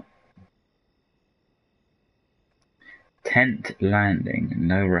 street art. Tent landing,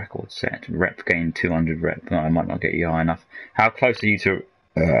 no record set. Rep gain 200 rep. Oh, I might not get you high enough. How close are you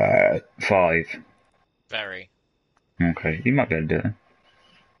to 5? Very. Okay, you might be able to do it.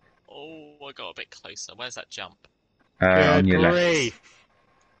 Oh, I got a bit closer. Where's that jump? On your left. grief.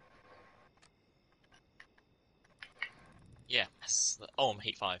 Yes. Oh, I'm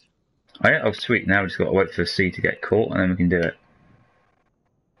heat 5. Oh, yeah? Oh, sweet. Now we've just got to wait for C to get caught and then we can do it.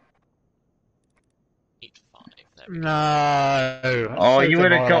 Heat 5. There we go. No. Oh, So you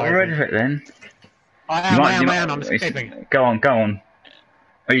would have got demoralising. rid of it then. I am. I'm escaping. Go on.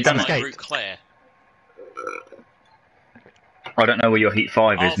 Oh, you Is done my it? route clear? I don't know where your heat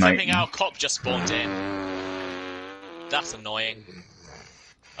 5 Oh, is, mate. flipping out, cop just spawned in. That's annoying.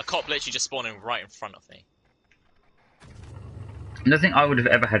 A cop literally just spawned in right in front of me. I don't think I would have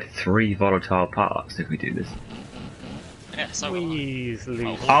ever had 3 volatile parts if we do this. Yeah, so will I. Please,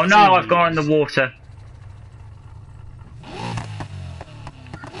 Luke. Oh no, I've gone in the water.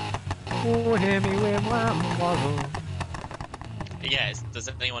 Oh, hear me when I'm wobble. Yeah, does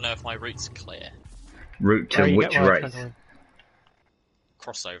anyone know if my route's clear? Route to Oh, you which get one, race?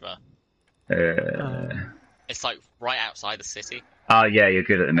 Crossover. Uh, It's like right outside the city. oh yeah, you're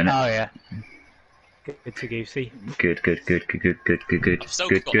good at the minute. Oh yeah. Good to goosey. Good. I've still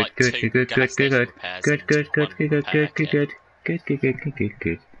got like 2 gas station repairs and 1 repair kit. Good.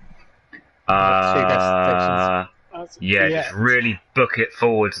 gas Yeah, just really book it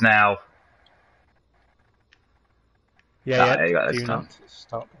forwards now. Yeah, there you go, do that's not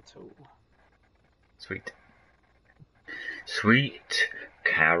stop at all. Sweet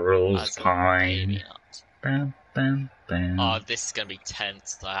Carol's As a Pine. baby nut. Bam. Oh, this is gonna be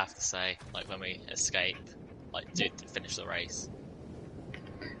tense, I have to say. Like when we escape, like to finish the race.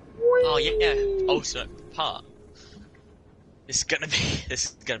 Oh yeah, ultimate part. This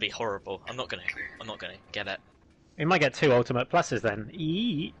is gonna be horrible. I'm not gonna get it. We might get 2 ultimate pluses then.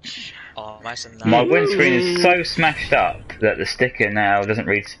 Each. Oh, imagine that. My windscreen is so smashed up that the sticker now doesn't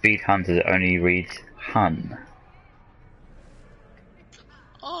read Speed Hunters, it only reads Hun.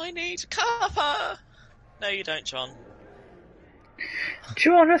 I need cover. No, you don't, John.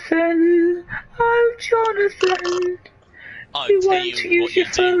 Jonathan! Oh, Jonathan! I'll You tell won't you use what you your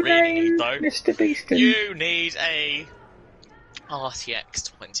do full really name, need, though. Mr. Beeston. You need a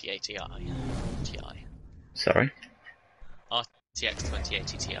RTX 2080 Ti. Sorry? RTX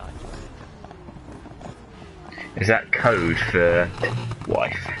 2080 Ti. Is that code for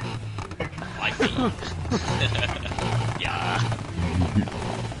wife? Wifey. Yeah.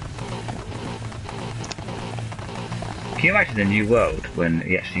 Can you imagine a new world when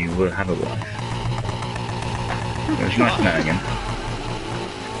you actually will have a wife? It was nice knowing him.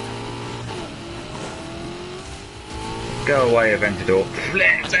 Go away, Aventador. I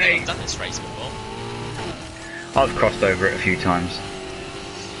don't think I've done this race before. I've crossed over it a few times.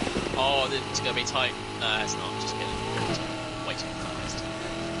 Oh, it's gonna be tight. No, it's not. Just kidding. Way too fast.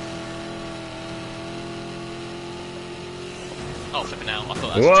 Oh, flipping out. I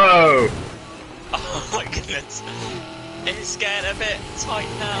thought that was Whoa! Oh my goodness. It's getting a bit tight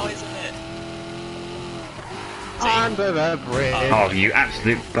now, isn't it? Under the bridge. Oh, you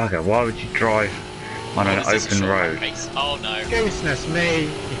absolute bugger. Why would you drive on an This is a open short road? race. Oh no. Gooseness me.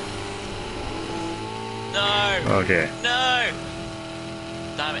 No! Oh dear. No!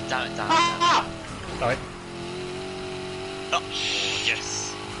 Damn it. Ah! Sorry. Oh,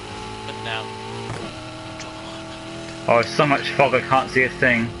 yes. But now. Come on. Oh, it's so much fog I can't see a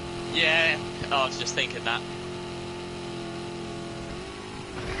thing. Yeah, I was just thinking that.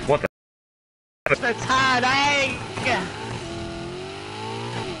 What the? The turning!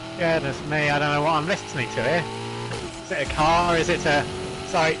 Goodness me, I don't know what I'm listening to here. Is it a car? Is it a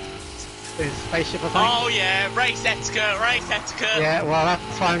spaceship or something? Oh yeah, race etiquette! Yeah, well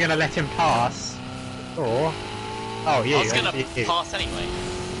that's why I'm going to let him pass. Or... Oh, you. I was gonna you. pass anyway.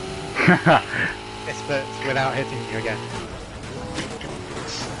 Yes, but without hitting you again.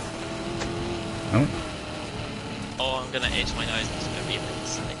 Oh. Oh, I'm gonna itch my nose, it's gonna be a bit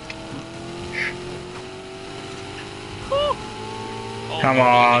sick. Come no,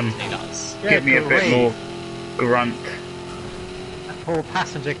 on. he does. Give me a bit Great. more grunt. A poor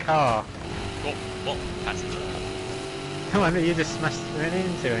passenger car. What passenger? Come on, you just smashed it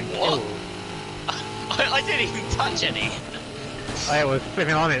into and What? killed. I didn't even touch any. I was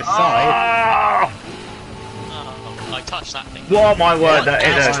flipping on its side. Oh, Oh, I touched that thing. what my word, What? that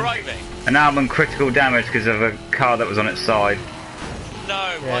I was is a... driving. And now I'm on critical damage because of a car that was on its side. No,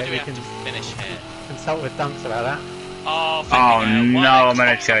 Yeah, why do we we have can- to finish here? Consult with Dunks about that. Oh, Oh, flipping hell, why no, are I'm there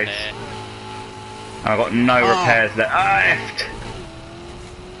in a cops up chase. here? I've got no Oh. repairs left. Effed.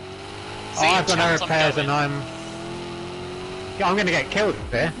 See Oh, you, I've got no chaps, I'm repairs going. and I'm going to get killed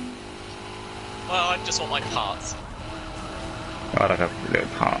here. Well, I just want my parts. I'd like a little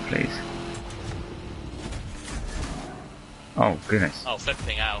part, please. Oh, goodness. Oh,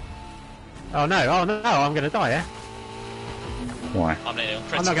 flipping hell. Oh no, I'm going to die here. Why? I'm nearly on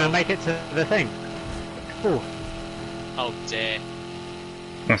critical. I'm not going to make it to the thing. Ooh. Oh dear.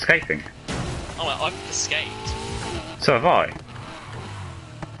 I'm escaping. Oh, well, I've escaped. So have I.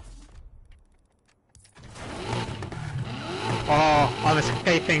 Oh, I'm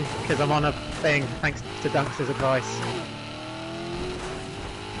escaping because I'm on a thing, thanks to Dunks' advice.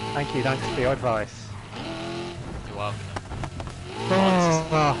 Thank you, Dunks, for your advice. You're welcome.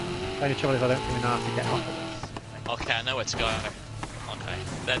 Oh, the only trouble is I don't really know how to get off of this. Okay, I know where to go.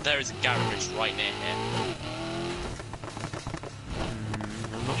 Okay. There is a garage right near here.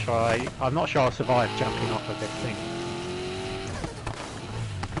 I'm not sure I'll survive jumping off of this thing.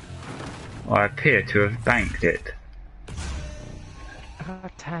 I appear to have banked it.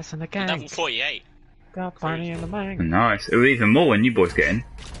 Got Taz and the Level gang. 48. Got Barney and the Mang. Nice. It was even more when you boys get in.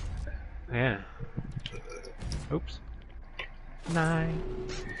 Yeah. Oops. 9.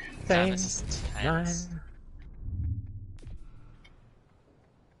 Damn, this is tense. 9.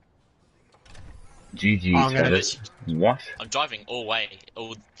 GG, I'm gonna fellas. What? I'm driving all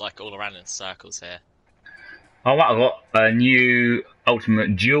around in circles here. Oh, wow, I've got a new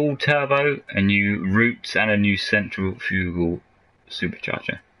Ultimate Dual Turbo, a new Roots, and a new Centrifugal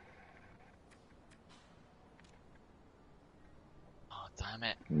Supercharger. Oh, damn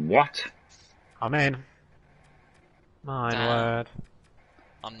it. What? I'm in. My Damn. word.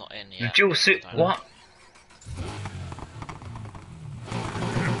 I'm not in The yet. dual suit. I don't know. What?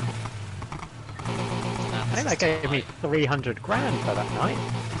 Damn, I think this they is gave me tight. 300 grand for that night.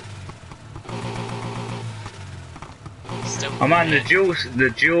 Still I'm on here.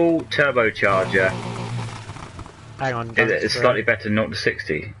 the dual turbocharger. Hang on, It's slightly better than 0 to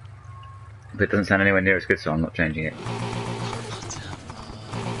 60. But it doesn't sound anywhere near as good, so I'm not changing it.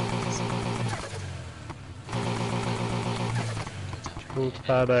 Full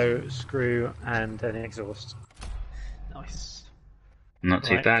turbo, screw, and an exhaust. Nice. Not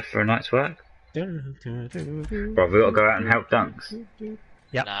too Right. bad for a night's work. Yep, But we've got to go out and help Dunks.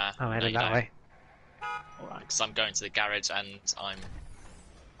 Nah, I'm no, heading you that don't. way. Alright. Because I'm going to the garage and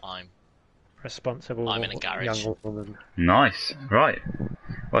I'm Responsible I'm in a garage. young woman. Nice. Right.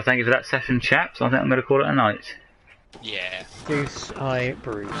 Well, thank you for that session, chaps. I think I'm going to call it a night. yeah. Goose Eye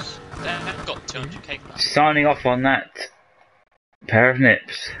Bruce. I've got 200k for that. Signing off on that pair of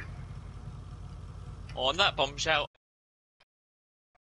nips. On that bombshell,